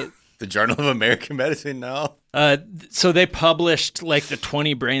 The Journal of American Medicine now. So they published like the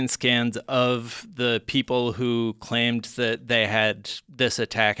 20 brain scans of the people who claimed that they had this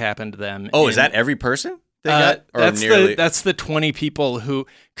attack happen to them. Oh, is that every person they got? Or That's the 20 people who,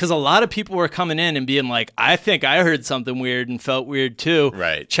 because a lot of people were coming in and being like, I think I heard something weird and felt weird too.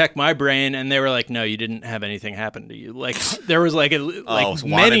 Right. Check my brain. And they were like, no, you didn't have anything happen to you. Like there was like many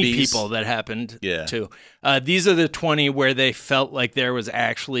wannabes. people that happened to. These are the 20 where they felt like there was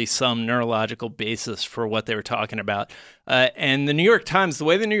actually some neurological basis for what they were talking about. And the New York Times, the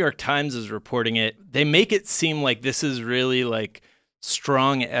way the New York Times is reporting it, they make it seem like this is really like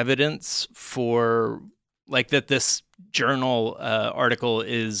strong evidence for like that this journal article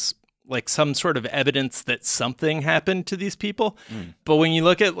is like some sort of evidence that something happened to these people. But when you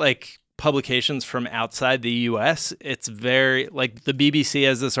look at like publications from outside the US, it's very like the BBC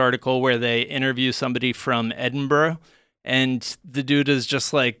has this article where they interview somebody from Edinburgh, and the dude is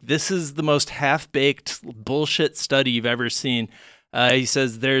just like, this is the most half-baked bullshit study you've ever seen. He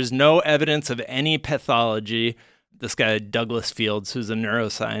says there's no evidence of any pathology. This guy, Douglas Fields, who's a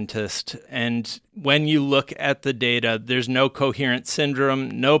neuroscientist. And when you look at the data, there's no coherent syndrome,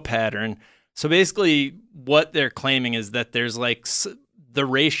 no pattern. So basically what they're claiming is that there's like the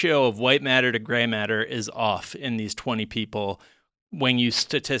ratio of white matter to gray matter is off in these 20 people when you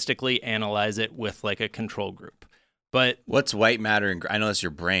statistically analyze it with like a control group. But what's white matter and I know that's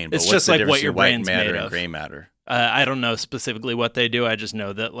your brain, but it's what's just the like difference what your between brain's white matter made and of. gray matter? I don't know specifically what they do. I just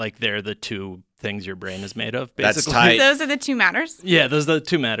know that like they're the two things your brain is made of, That's basically. tight. Those are the two matters? Yeah, those are the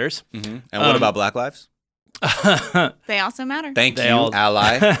two matters. Mm-hmm. And what about Black Lives? They also matter. Thank you,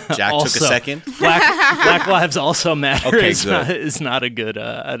 ally. Jack also, took a second. Black lives also matter. Okay, is not a good.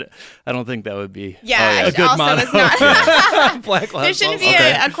 I don't think that would be. Yeah, a good also motto. is not. Black lives. There shouldn't also.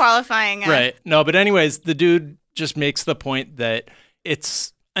 be a qualifying. Right. No, but anyways, the dude just makes the point that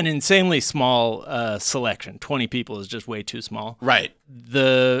it's an insanely small selection. 20 people is just way too small. Right.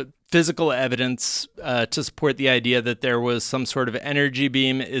 The physical evidence to support the idea that there was some sort of energy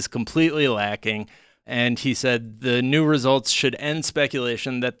beam is completely lacking. And he said the new results should end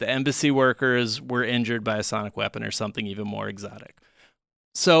speculation that the embassy workers were injured by a sonic weapon or something even more exotic.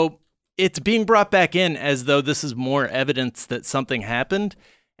 So it's being brought back in as though this is more evidence that something happened,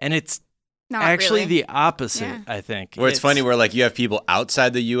 and it's not actually really the opposite, I think. Where it's funny where like you have people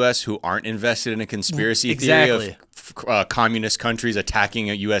outside the U.S. who aren't invested in a conspiracy theory of communist countries attacking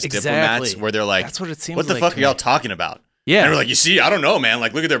U.S. diplomats, where they're like, that's what it seems what the like fuck are y'all talking about? Yeah. And we're like, you see, I don't know, man.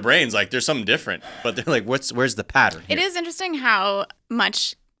 Like, look at their brains. Like, there's something different. But they're like, where's the pattern here? It is interesting how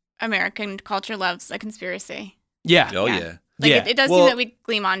much American culture loves a conspiracy. Yeah. Oh, yeah. Like, it does seem that we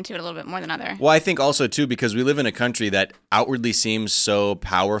gleam onto it a little bit more than other. Well, I think also, too, because we live in a country that outwardly seems so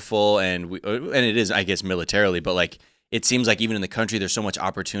powerful, and it is, I guess, militarily, but, like, it seems like even in the country there's so much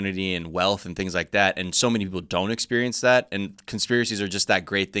opportunity and wealth and things like that, and so many people don't experience that, and conspiracies are just that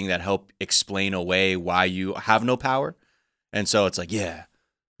great thing that help explain away why you have no power. And so it's like,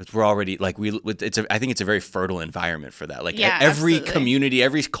 we're already, like, I think it's a very fertile environment for that. Like, every community,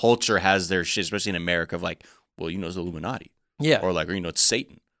 every culture has their shit, especially in America, of like, well, it's the Illuminati. Yeah. Or like, it's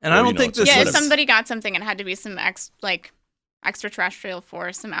Satan. And I don't think this if somebody got something, it had to be some extraterrestrial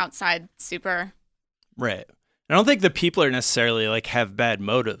force, some outside super. Right. I don't think the people are necessarily like have bad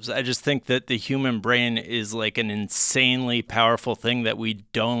motives. I just think that the human brain is like an insanely powerful thing that we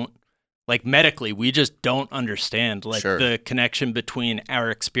don't, like medically, we just don't understand. Like the connection between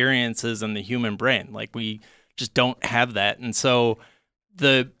our experiences and the human brain. Like we just don't have that. And so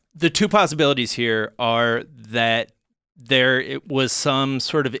the two possibilities here are that it was some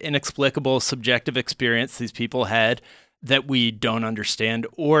sort of inexplicable subjective experience these people had that we don't understand,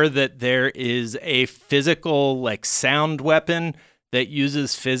 or that there is a physical, like, sound weapon that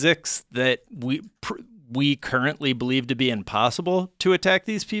uses physics that we currently believe to be impossible to attack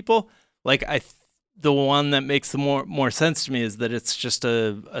these people. Like, the one that makes the more sense to me is that it's just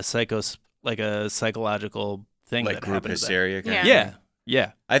a psychological thing, like that group hysteria kind of thing.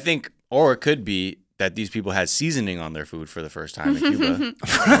 Yeah. I think, or it could be that these people had seasoning on their food for the first time in Cuba.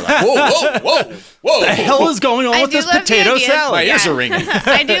 Like, whoa. What the hell is going on with this potato salad? My ears are ringing.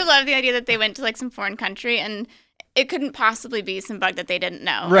 I do love the idea that they went to like some foreign country and it couldn't possibly be some bug that they didn't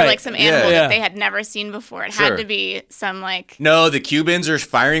know. Right. Or like some animal that they had never seen before. It had to be some like... No, the Cubans are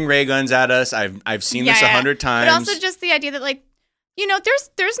firing ray guns at us. I've seen this 100 times. But also just the idea that like,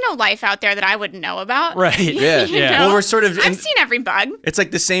 there's no life out there that I wouldn't know about. Right. Yeah. Well, we're sort of... I've seen every bug. It's like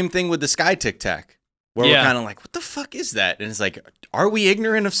the same thing with the Sky Tic Tac. Where we're kind of like, what the fuck is that? And it's like, are we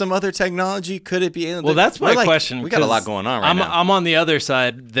ignorant of some other technology? Could it be alien? Well, that's my question. We got a lot going on right now. I'm on the other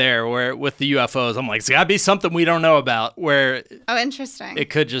side there, where with the UFOs, I'm like, it's got to be something we don't know about. Where interesting. It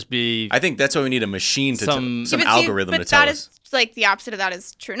could just be. I think that's why we need a machine to some algorithm to tell us. Like the opposite of that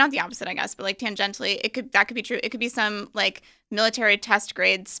is true. Not the opposite, I guess, but like tangentially, that could be true. It could be some like military test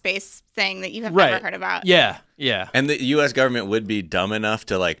grade space thing that you have never heard about. Yeah. And the U.S. government would be dumb enough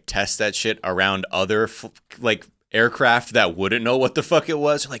to like test that shit around other like aircraft that wouldn't know what the fuck it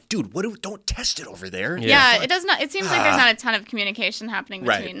was. Like, dude, don't test it over there. Yeah, it does not. It seems like there's not a ton of communication happening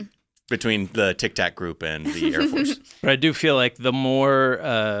between the Tic Tac group and the Air Force. But I do feel like the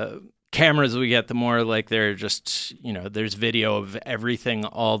more cameras we get, the more like they're just, there's video of everything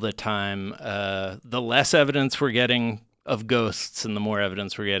all the time. The less evidence we're getting of ghosts and the more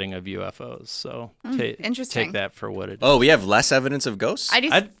evidence we're getting of UFOs. So interesting. Take that for what it is. Oh, we have less evidence of ghosts?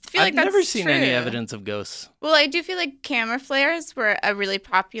 I've never seen any evidence of ghosts. Well, I do feel like camera flares were a really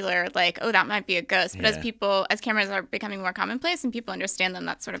popular, like, oh, that might be a ghost. But as cameras are becoming more commonplace and people understand them,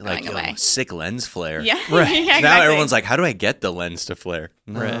 that's sort of going away. Sick lens flare. Yeah. Right. Yeah, exactly. Now everyone's like, how do I get the lens to flare?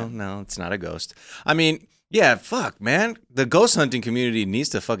 No, it's not a ghost. I mean, yeah, fuck, man. The ghost hunting community needs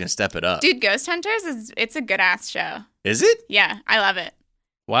to fucking step it up. Dude, Ghost Hunters, it's a good-ass show. Is it? Yeah, I love it.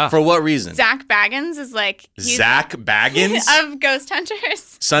 Wow. For what reason? Zach Baggins is like... Zach Baggins? Of Ghost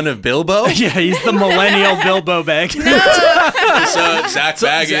Hunters. Son of Bilbo? Yeah, he's the millennial Bilbo Baggins. No. What's up, Zach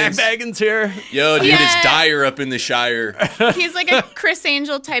Baggins? Zach Baggins here. Yo, dude, it's Dyer up in the Shire. He's like a Chris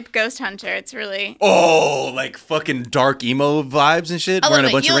Angel type ghost hunter. It's really... Oh, like fucking dark emo vibes and shit? Wearing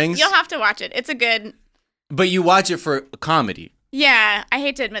a bunch of rings? You'll have to watch it. It's a good... But you watch it for comedy. Yeah, I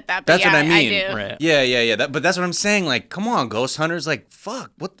hate to admit that, but that's what I mean. I do. Right. Yeah. But that's what I'm saying. Like, come on, ghost hunters. Like,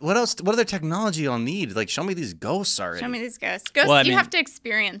 fuck. What else? What other technology I'll need? Like, show me these ghosts already. Show me these ghosts. Ghosts, you have to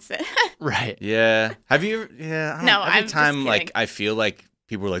experience it. Right. Yeah. Have you? Yeah. No, every I'm time, just like, I feel like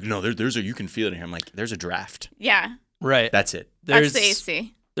people are like, no, you can feel it in here. I'm like, there's a draft. Yeah. Right. That's it. That's the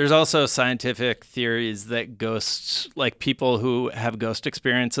AC. There's also scientific theories that ghosts, like people who have ghost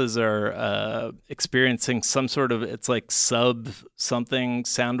experiences, are experiencing some sort of, it's like something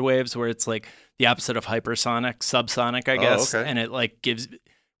sound waves, where it's like the opposite of hypersonic, subsonic, I guess. Oh, okay. And it like gives,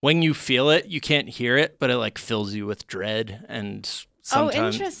 when you feel it, you can't hear it, but it like fills you with dread. And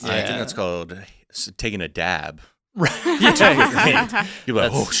sometimes, interesting. I think that's called taking a dab. Right. Yeah. You're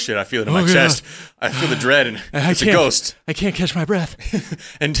like, oh shit, I feel it in my chest. I feel the dread, and it's a ghost. I can't catch my breath.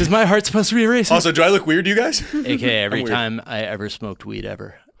 And is my heart supposed to be racing? Also, do I look weird to you guys? AKA every time I ever smoked weed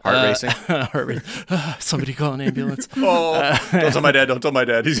ever. Heart racing? Heart racing. Somebody call an ambulance. Don't tell my dad. Don't tell my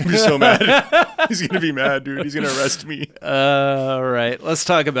dad. He's going to be so mad. He's going to be mad, dude. He's going to arrest me. All right. Let's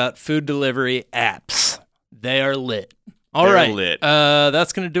talk about food delivery apps. They are lit. They're lit.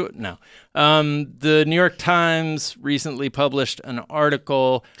 That's going to do it. No. The New York Times recently published an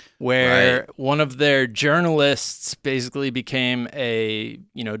article where one of their journalists basically became a,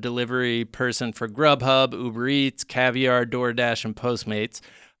 delivery person for Grubhub, Uber Eats, Caviar, DoorDash, and Postmates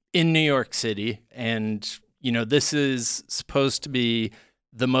in New York City. And, this is supposed to be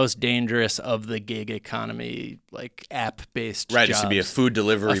the most dangerous of the gig economy, like app-based jobs. Right, it should be a food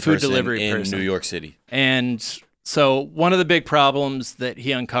delivery person in New York City. And so one of the big problems that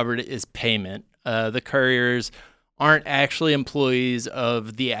he uncovered is payment. The couriers aren't actually employees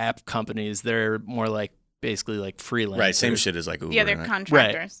of the app companies. They're more like basically like freelancers. Right, same shit as like Uber. Yeah, they're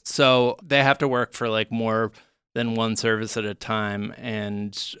contractors. Right. So they have to work for like more than one service at a time.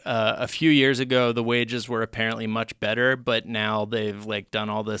 And a few years ago, the wages were apparently much better, but now they've like done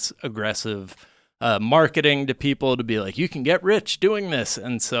all this aggressive marketing to people to be like, you can get rich doing this.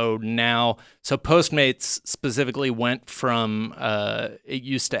 And so now, Postmates specifically went from, it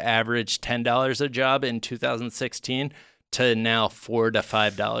used to average $10 a job in 2016 to now $4 to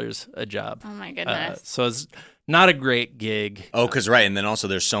 $5 a job. Oh my goodness. So it's not a great gig. Oh, because and then also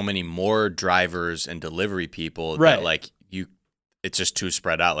there's so many more drivers and delivery people right. that like it's just too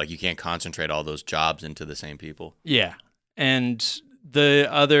spread out. Like you can't concentrate all those jobs into the same people. Yeah. And the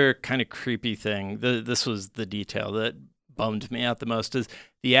other kind of creepy thing, this was the detail that bummed me out the most, is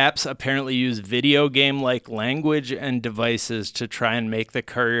the apps apparently use video game-like language and devices to try and make the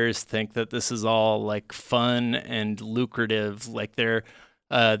couriers think that this is all like fun and lucrative. Like the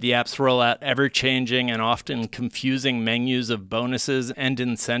apps roll out ever-changing and often confusing menus of bonuses and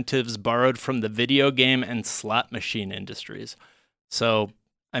incentives borrowed from the video game and slot machine industries. So,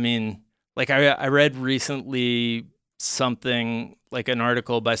 I mean, like I read recently something like an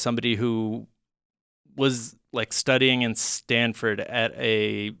article by somebody who was like studying in Stanford at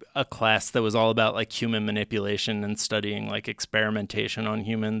a class that was all about like human manipulation and studying like experimentation on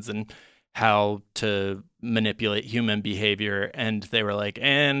humans and how to manipulate human behavior. And they were like,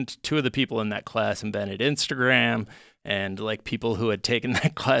 and two of the people in that class invented Instagram, and like people who had taken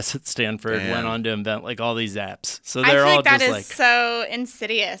that class at Stanford went on to invent like all these apps. So they're all that just is so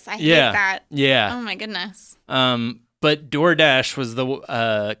insidious. I hate that. Yeah. Oh my goodness. But DoorDash was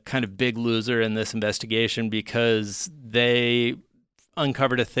the kind of big loser in this investigation because they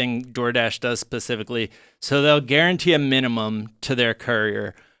uncovered a thing DoorDash does specifically. So they'll guarantee a minimum to their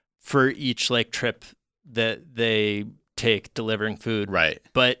courier for each like trip that they take delivering food. Right.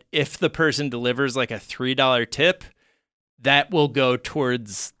 But if the person delivers like a $3 tip, that will go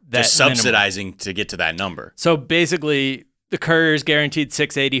towards that just subsidizing minimum to get to that number. So basically, the courier is guaranteed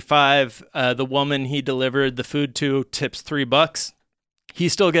 $6.85. The woman he delivered the food to tips $3. He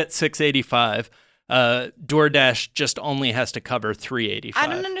still gets $6.85. DoorDash just only has to cover $3.85. I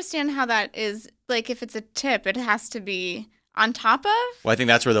don't understand how that is. Like, if it's a tip, it has to be on top of? Well, I think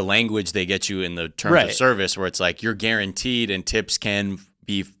that's where the language they get you in the terms of service, where it's like you're guaranteed and tips can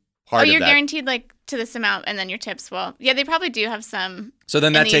be part of that. Oh, you're guaranteed like to this amount, and then your tips will. Yeah, they probably do have some. So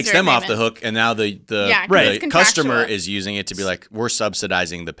then that takes them off the hook, and now the customer is using it to be like, we're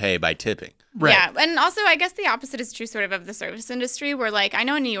subsidizing the pay by tipping. Right. Yeah, and also I guess the opposite is true sort of the service industry, where like I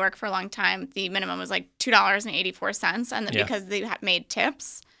know in New York for a long time the minimum was like $2.84, and because they made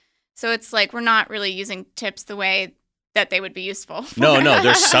tips, so it's like we're not really using tips the way that they would be useful for. No,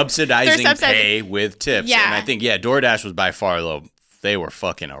 they're subsidizing pay with tips. Yeah. And I think, DoorDash was by far low. They were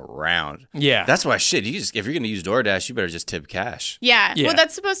fucking around. Yeah. That's why if you're going to use DoorDash, you better just tip cash. Yeah. Well,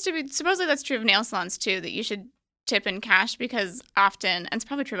 that's supposedly that's true of nail salons too, that you should tip in cash because often, and it's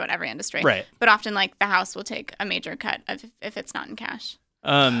probably true about every industry, right? But often like the house will take a major cut if it's not in cash.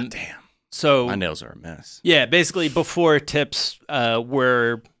 Damn. So my nails are a mess. Yeah. Basically before tips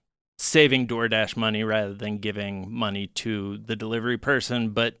were saving DoorDash money rather than giving money to the delivery person,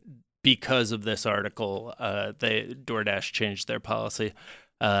 but because of this article, DoorDash changed their policy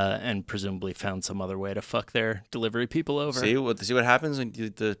and presumably found some other way to fuck their delivery people over. See what happens when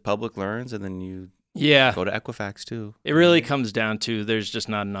the public learns, and then you go to Equifax too. It really comes down to there's just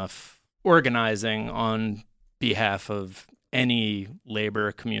not enough organizing on behalf of any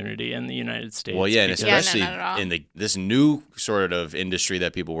labor community in the United States. Well, yeah, and especially in this new sort of industry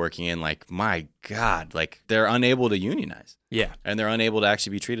that people working in, like, my God, like they're unable to unionize. Yeah. And they're unable to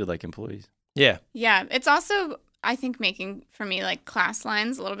actually be treated like employees. Yeah. Yeah. It's also, I think, making, for me, like class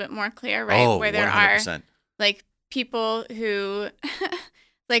lines a little bit more clear, right? Oh, where there 100%. are like people who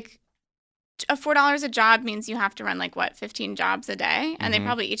like a $4 a job means you have to run like 15 jobs a day, and they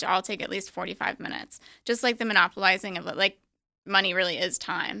probably each all take at least 45 minutes. Just like the monopolizing of it, like money really is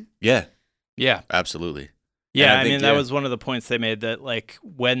time. Yeah. Yeah. Absolutely. Yeah, I mean, that was one of the points they made, that like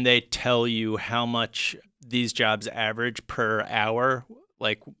when they tell you how much these jobs average per hour,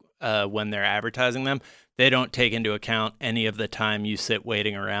 like when they're advertising them, they don't take into account any of the time you sit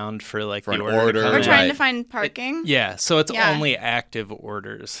waiting around for like for the an order. We're trying to find parking. So it's only active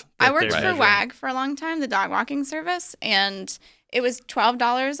orders. I worked for WAG for a long time, the dog walking service, and it was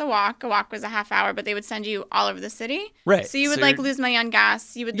 $12 a walk. A walk was a half hour, but they would send you all over the city. Right. So you would like lose money on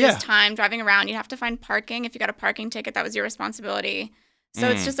gas. You would lose time driving around. You'd have to find parking. If you got a parking ticket, that was your responsibility. So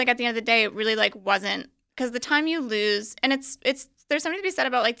it's just like at the end of the day, it really like wasn't, because the time you lose, and it's there's something to be said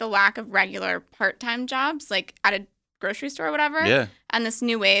about like the lack of regular part-time jobs, like at a grocery store or whatever. Yeah. And this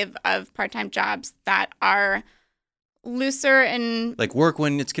new wave of part-time jobs that are looser and like work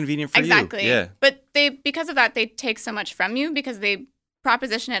when it's convenient for you. Exactly. Yeah. But because of that, they take so much from you, because they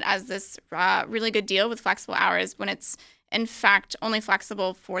proposition it as this really good deal with flexible hours when it's in fact only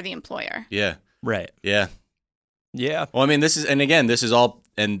flexible for the employer. Yeah. Right. Yeah. Yeah. Well, I mean, this is all,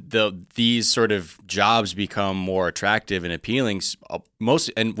 and these sort of jobs become more attractive and appealing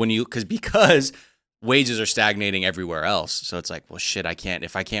because wages are stagnating everywhere else. So it's like, well, shit,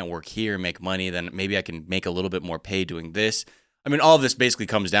 if I can't work here and make money, then maybe I can make a little bit more pay doing this. I mean, all of this basically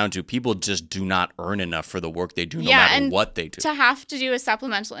comes down to people just do not earn enough for the work they do, no matter what they do. To have to do a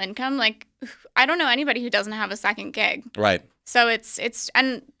supplemental income, like I don't know anybody who doesn't have a second gig. Right. So it's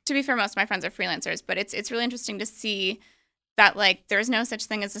and to be fair, most of my friends are freelancers, but it's really interesting to see that like there's no such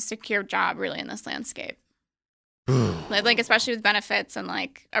thing as a secure job really in this landscape. like especially with benefits and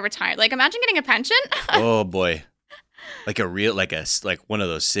like a retired, like imagine getting a pension. Oh boy. Like a real, like one of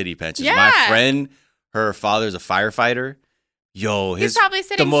those city pensions. Yeah. My friend, her father's a firefighter. Yo, he's probably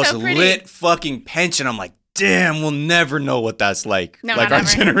sitting the most so pretty. lit fucking pension. I'm like, damn, we'll never know what that's like. No, like not our ever.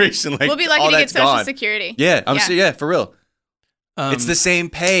 generation, like we'll be lucky all to get that's Social gone. Security. Yeah, for real. It's the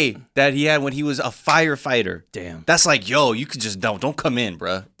same pay that he had when he was a firefighter. Damn. That's like, yo, you could just don't come in,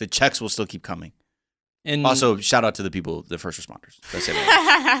 bruh. The checks will still keep coming. And also, shout out to the people, the first responders. That's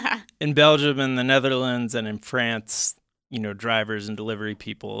it. In Belgium and the Netherlands and in France, drivers and delivery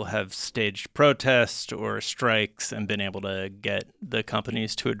people have staged protests or strikes and been able to get the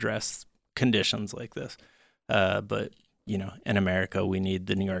companies to address conditions like this. But, in America, we need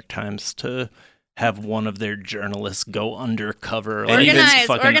the New York Times to have one of their journalists go undercover. Organize.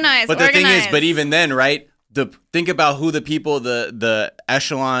 But the thing is, but even then, right? Think about who the people, the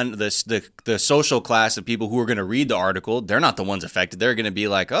echelon, the social class of people who are going to read the article. They're not the ones affected. They're going to be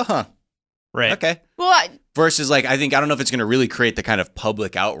like, right, okay. Well, versus like, I don't know if it's going to really create the kind of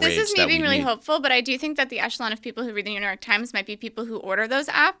public outrage. This is me being really hopeful, but I do think that the echelon of people who read the New York Times might be people who order those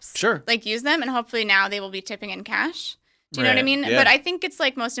apps. Sure. Like use them, and hopefully now they will be tipping in cash. Do you know what I mean? Yeah. But I think it's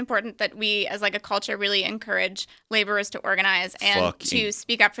like most important that we as like a culture really encourage laborers to organize and to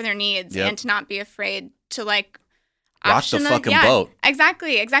speak up for their needs and to not be afraid to like rock the fucking boat.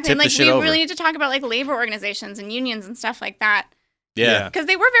 Exactly. Tip and like we over. really need to talk about like labor organizations and unions and stuff like that. Yeah. Because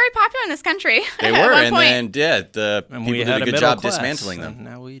they were very popular in this country. They were, and then the people we did had a good job dismantling them.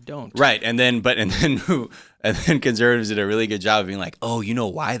 Now we don't. Right, and then conservatives did a really good job of being like, oh, you know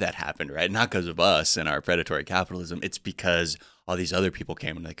why that happened, right? Not because of us and our predatory capitalism. It's because all these other people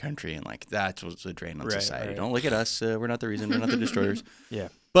came into the country, and like that was a drain on society. Right. Don't look at us. We're not the reason. We're not the destroyers. Yeah.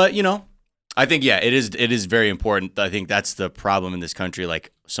 But I think it is very important. I think that's the problem in this country.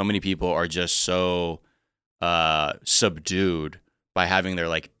 Like so many people are just so subdued by having their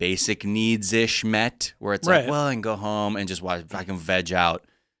like basic needs-ish met, where it's like, well, I can go home and just watch, I can veg out,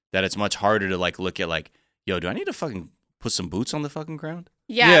 that it's much harder to like look at like, yo, do I need to fucking put some boots on the fucking ground?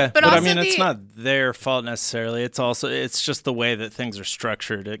 Yeah, but also I mean, it's not their fault necessarily. It's just the way that things are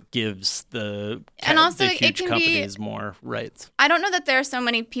structured. It gives the huge companies more rights. I don't know that there are so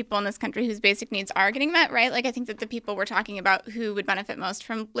many people in this country whose basic needs are getting met, right? Like I think that the people we're talking about who would benefit most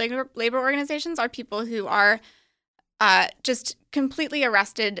from labor organizations are people who are just completely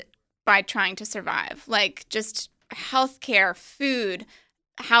arrested by trying to survive, like just healthcare, food,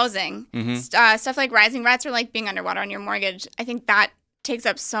 housing, stuff like rising rents or like being underwater on your mortgage. I think that takes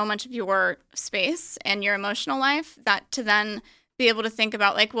up so much of your space and your emotional life that to then be able to think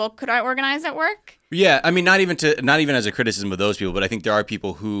about like, well, could I organize at work? Yeah, I mean, not even as a criticism of those people, but I think there are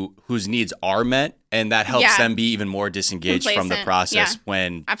people whose needs are met, and that helps them be even more disengaged from the process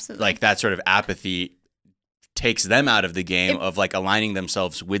when like that sort of apathy takes them out of the game of like aligning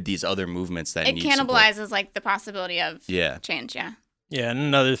themselves with these other movements that need cannibalizes support. Like the possibility of change. Yeah. Yeah, and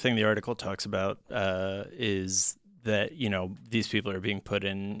another thing the article talks about is that, you know, these people are being put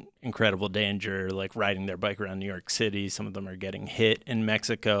in incredible danger, like riding their bike around New York City. Some of them are getting hit in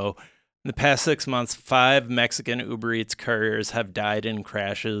Mexico. In the past 6 months, 5 Mexican Uber Eats couriers have died in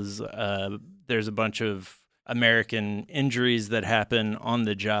crashes. There's a bunch of American injuries that happen on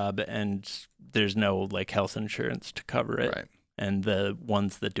the job, and there's no like health insurance to cover it. Right. And the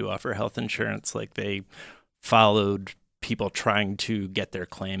ones that do offer health insurance, like they followed people trying to get their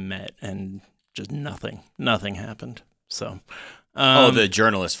claim met, and just nothing happened. So, the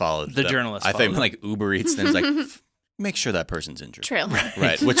journalist followed. The journalist. I think like Uber Eats things like. Make sure that person's injured. Trail.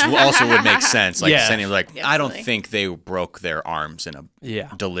 Right, which also would make sense. Like, sending, like, I don't think they broke their arms in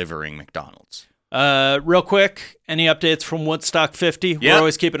delivering McDonald's. Real quick, any updates from Woodstock 50? We're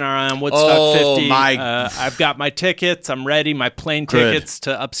always keeping our eye on Woodstock 50. I've got my tickets. I'm ready. My plane tickets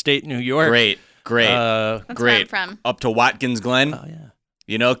to upstate New York. Great. That's where I'm from. Up to Watkins Glen. Oh, yeah.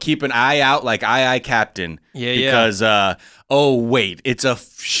 You know, keep an eye out like aye, Captain. Yeah, because, wait, it's a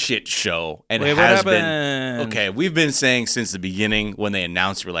shit show. And it has been. Okay, we've been saying since the beginning when they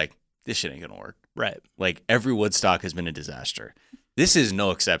announced, we're like, this shit ain't going to work. Right. Like, every Woodstock has been a disaster. This is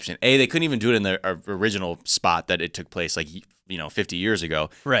no exception. They couldn't even do it in the original spot that it took place, like, 50 years ago.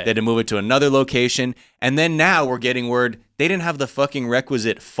 Right. They had to move it to another location. And then now we're getting word they didn't have the fucking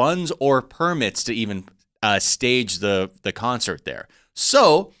requisite funds or permits to even stage the concert there.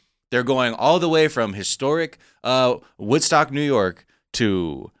 So they're going all the way from historic Woodstock, New York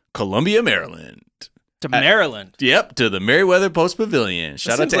to Columbia, Maryland. To Maryland? Yep, to the Merriweather Post Pavilion.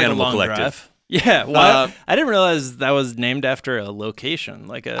 Shout out to Animal Collective. Drive. Yeah, well, I didn't realize that was named after a location.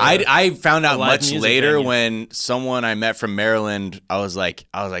 I found out much later when someone I met from Maryland, I was like,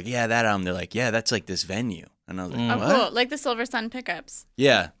 yeah, that they're like, yeah, that's like this venue. And I was like, what? Cool. Like the Silver Sun pickups.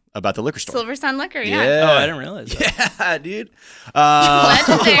 Yeah. About the liquor store. Silver Sun Liquor, yeah. Oh, I didn't realize that. Yeah, dude.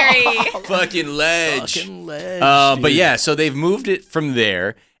 Legendary. Fucking ledge. Dude. But yeah, so they've moved it from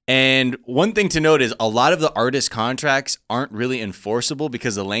there. And one thing to note is a lot of the artist contracts aren't really enforceable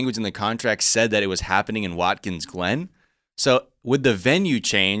because the language in the contract said that it was happening in Watkins Glen. So with the venue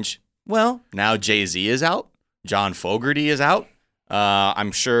change, well, now Jay-Z is out. John Fogerty is out.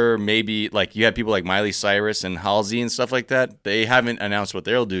 I'm sure maybe like you have people like Miley Cyrus and Halsey and stuff like that. They haven't announced what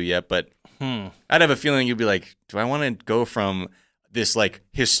they'll do yet, but I'd have a feeling you'd be like, do I want to go from this like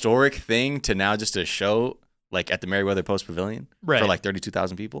historic thing to now just a show like at the Merriweather Post Pavilion for like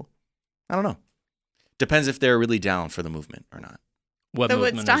 32,000 people? I don't know. Depends if they're really down for the movement or not. What the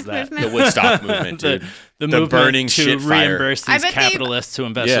movement Woodstock is that? movement? The Woodstock movement, dude. The movement burning to shit fire. Reimburse these capitalists who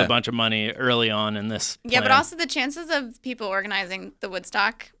invested a bunch of money early on in this plan. Yeah, but also the chances of people organizing the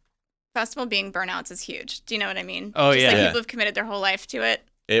Woodstock Festival being burnouts is huge. Do you know what I mean? Oh, just yeah. Like people have committed their whole life to it.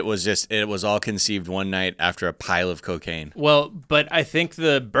 It was all conceived one night after a pile of cocaine. Well, but I think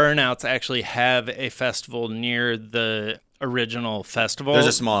the burnouts actually have a festival near the original festival. There's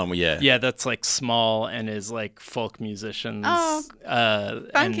a small one, yeah. Yeah, that's like small and is like folk musicians. Oh,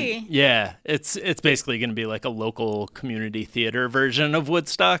 funky. Yeah, it's basically going to be like a local community theater version of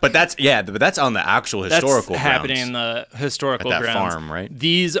Woodstock. But that's on the actual historical that's grounds. Happening in the historical at that grounds. Farm, right?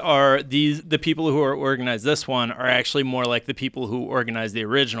 The people who are organized this one are actually more like the people who organized the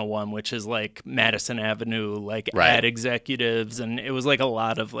original one, which is like Madison Avenue, like ad executives, and it was like a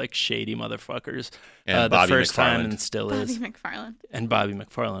lot of like shady motherfuckers. And the first time and still is. Bobby McFarlane. And Bobby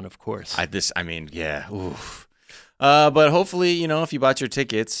McFarlane, of course. Yeah. Oof. But hopefully, if you bought your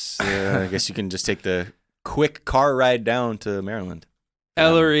tickets, I guess you can just take the quick car ride down to Maryland.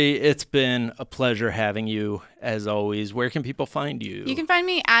 Ellery, it's been a pleasure having you, as always. Where can people find you? You can find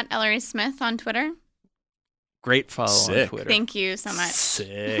me at Ellery Smith on Twitter. Great follow on Twitter. Thank you so much.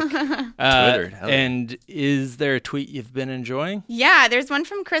 Sick. Twitter. And is there a tweet you've been enjoying? Yeah, there's one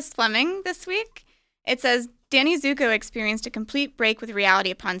from Chris Fleming this week. It says, Danny Zuko experienced a complete break with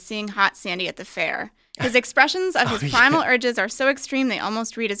reality upon seeing Hot Sandy at the fair. His expressions of his primal urges are so extreme they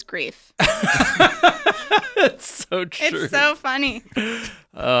almost read as grief. It's so true. It's so funny.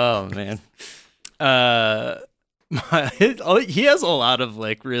 Oh, man. He has a lot of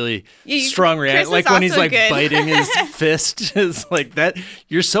like really strong reactions. Like when he's like biting his fist is like that.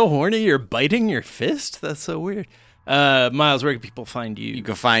 You're so horny, you're biting your fist? That's so weird. Miles, where can people find you? You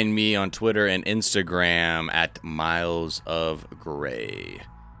can find me on Twitter and Instagram at Miles of Gray.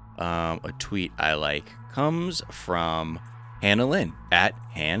 A tweet I like comes from Hannah Lynn at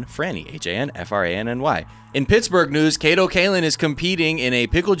Han Franny, HANFRANNY. In Pittsburgh news, Kato Kalin is competing in a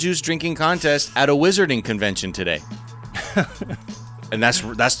pickle juice drinking contest at a wizarding convention today. And that's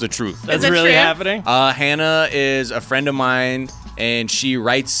the truth. That's really happening? Hannah is a friend of mine, and she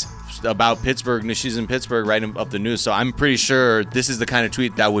writes about Pittsburgh. She's in Pittsburgh writing up the news, so I'm pretty sure this is the kind of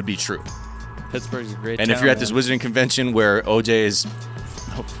tweet that would be true. Pittsburgh's a great town. And if you're at this wizarding convention where OJ is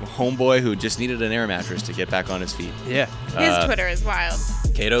homeboy who just needed an air mattress to get back on his feet. Yeah. His Twitter is wild.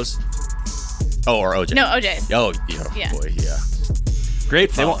 Kato's? Oh, or OJ. No, OJ's. Oh, yeah. Boy, yeah.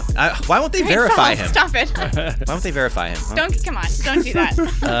 Great. Why won't they verify him? Stop it. Why won't they verify him? Huh? Come on. Don't do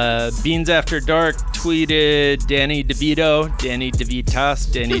that. Beans After Dark tweeted Danny DeVito, Danny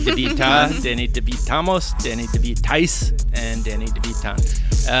DeVitas, Danny DeVita, Danny DeVitamos, Danny DeVitais, and Danny DeVitan.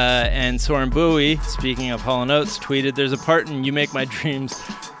 And Soren Bowie, speaking of Hall & Oates, tweeted, "There's a part in You Make My Dreams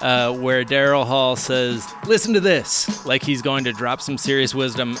where Daryl Hall says, 'Listen to this,' like he's going to drop some serious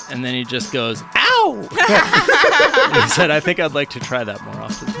wisdom, and then he just goes, 'Ow!' He said, 'I think I'd like to try that more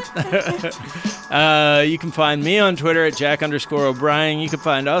often.'" You can find me on Twitter at Jack_O'Brien. You can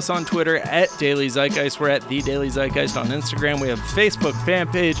find us on Twitter at Daily Zeitgeist. We're at The Daily Zeitgeist on Instagram. We have a Facebook fan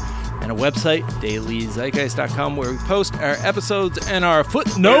page and a website, dailyzeitgeist.com, where we post our episodes and our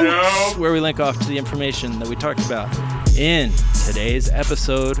footnotes, where we link off to the information that we talked about in today's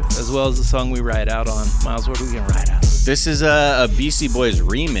episode, as well as the song we ride out on. Miles, what are we going to ride out on? This is a BC Boys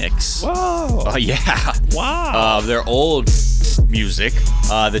remix. Whoa. Oh, yeah. Wow. Of their old music,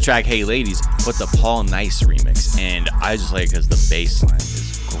 the track Hey Ladies, but the Paul Nice remix. And I just like it because the bass line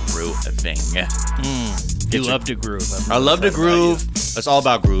is grooving. You love to groove. I love to groove. It's all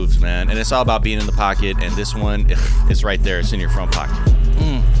about grooves, man. And it's all about being in the pocket. And this one is right there. It's in your front pocket.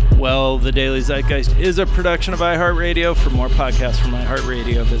 Well, The Daily Zeitgeist is a production of iHeartRadio. For more podcasts from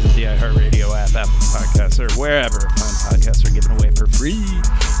iHeartRadio, visit the iHeartRadio app, Apple Podcasts, or wherever fine podcasts are given away for free.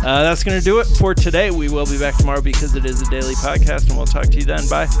 That's going to do it for today. We will be back tomorrow because it is a daily podcast, and we'll talk to you then.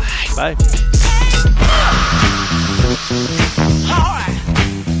 Bye. Bye.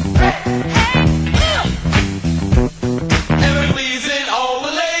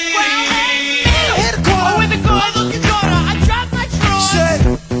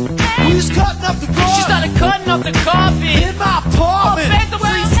 She's cutting up the coffee in my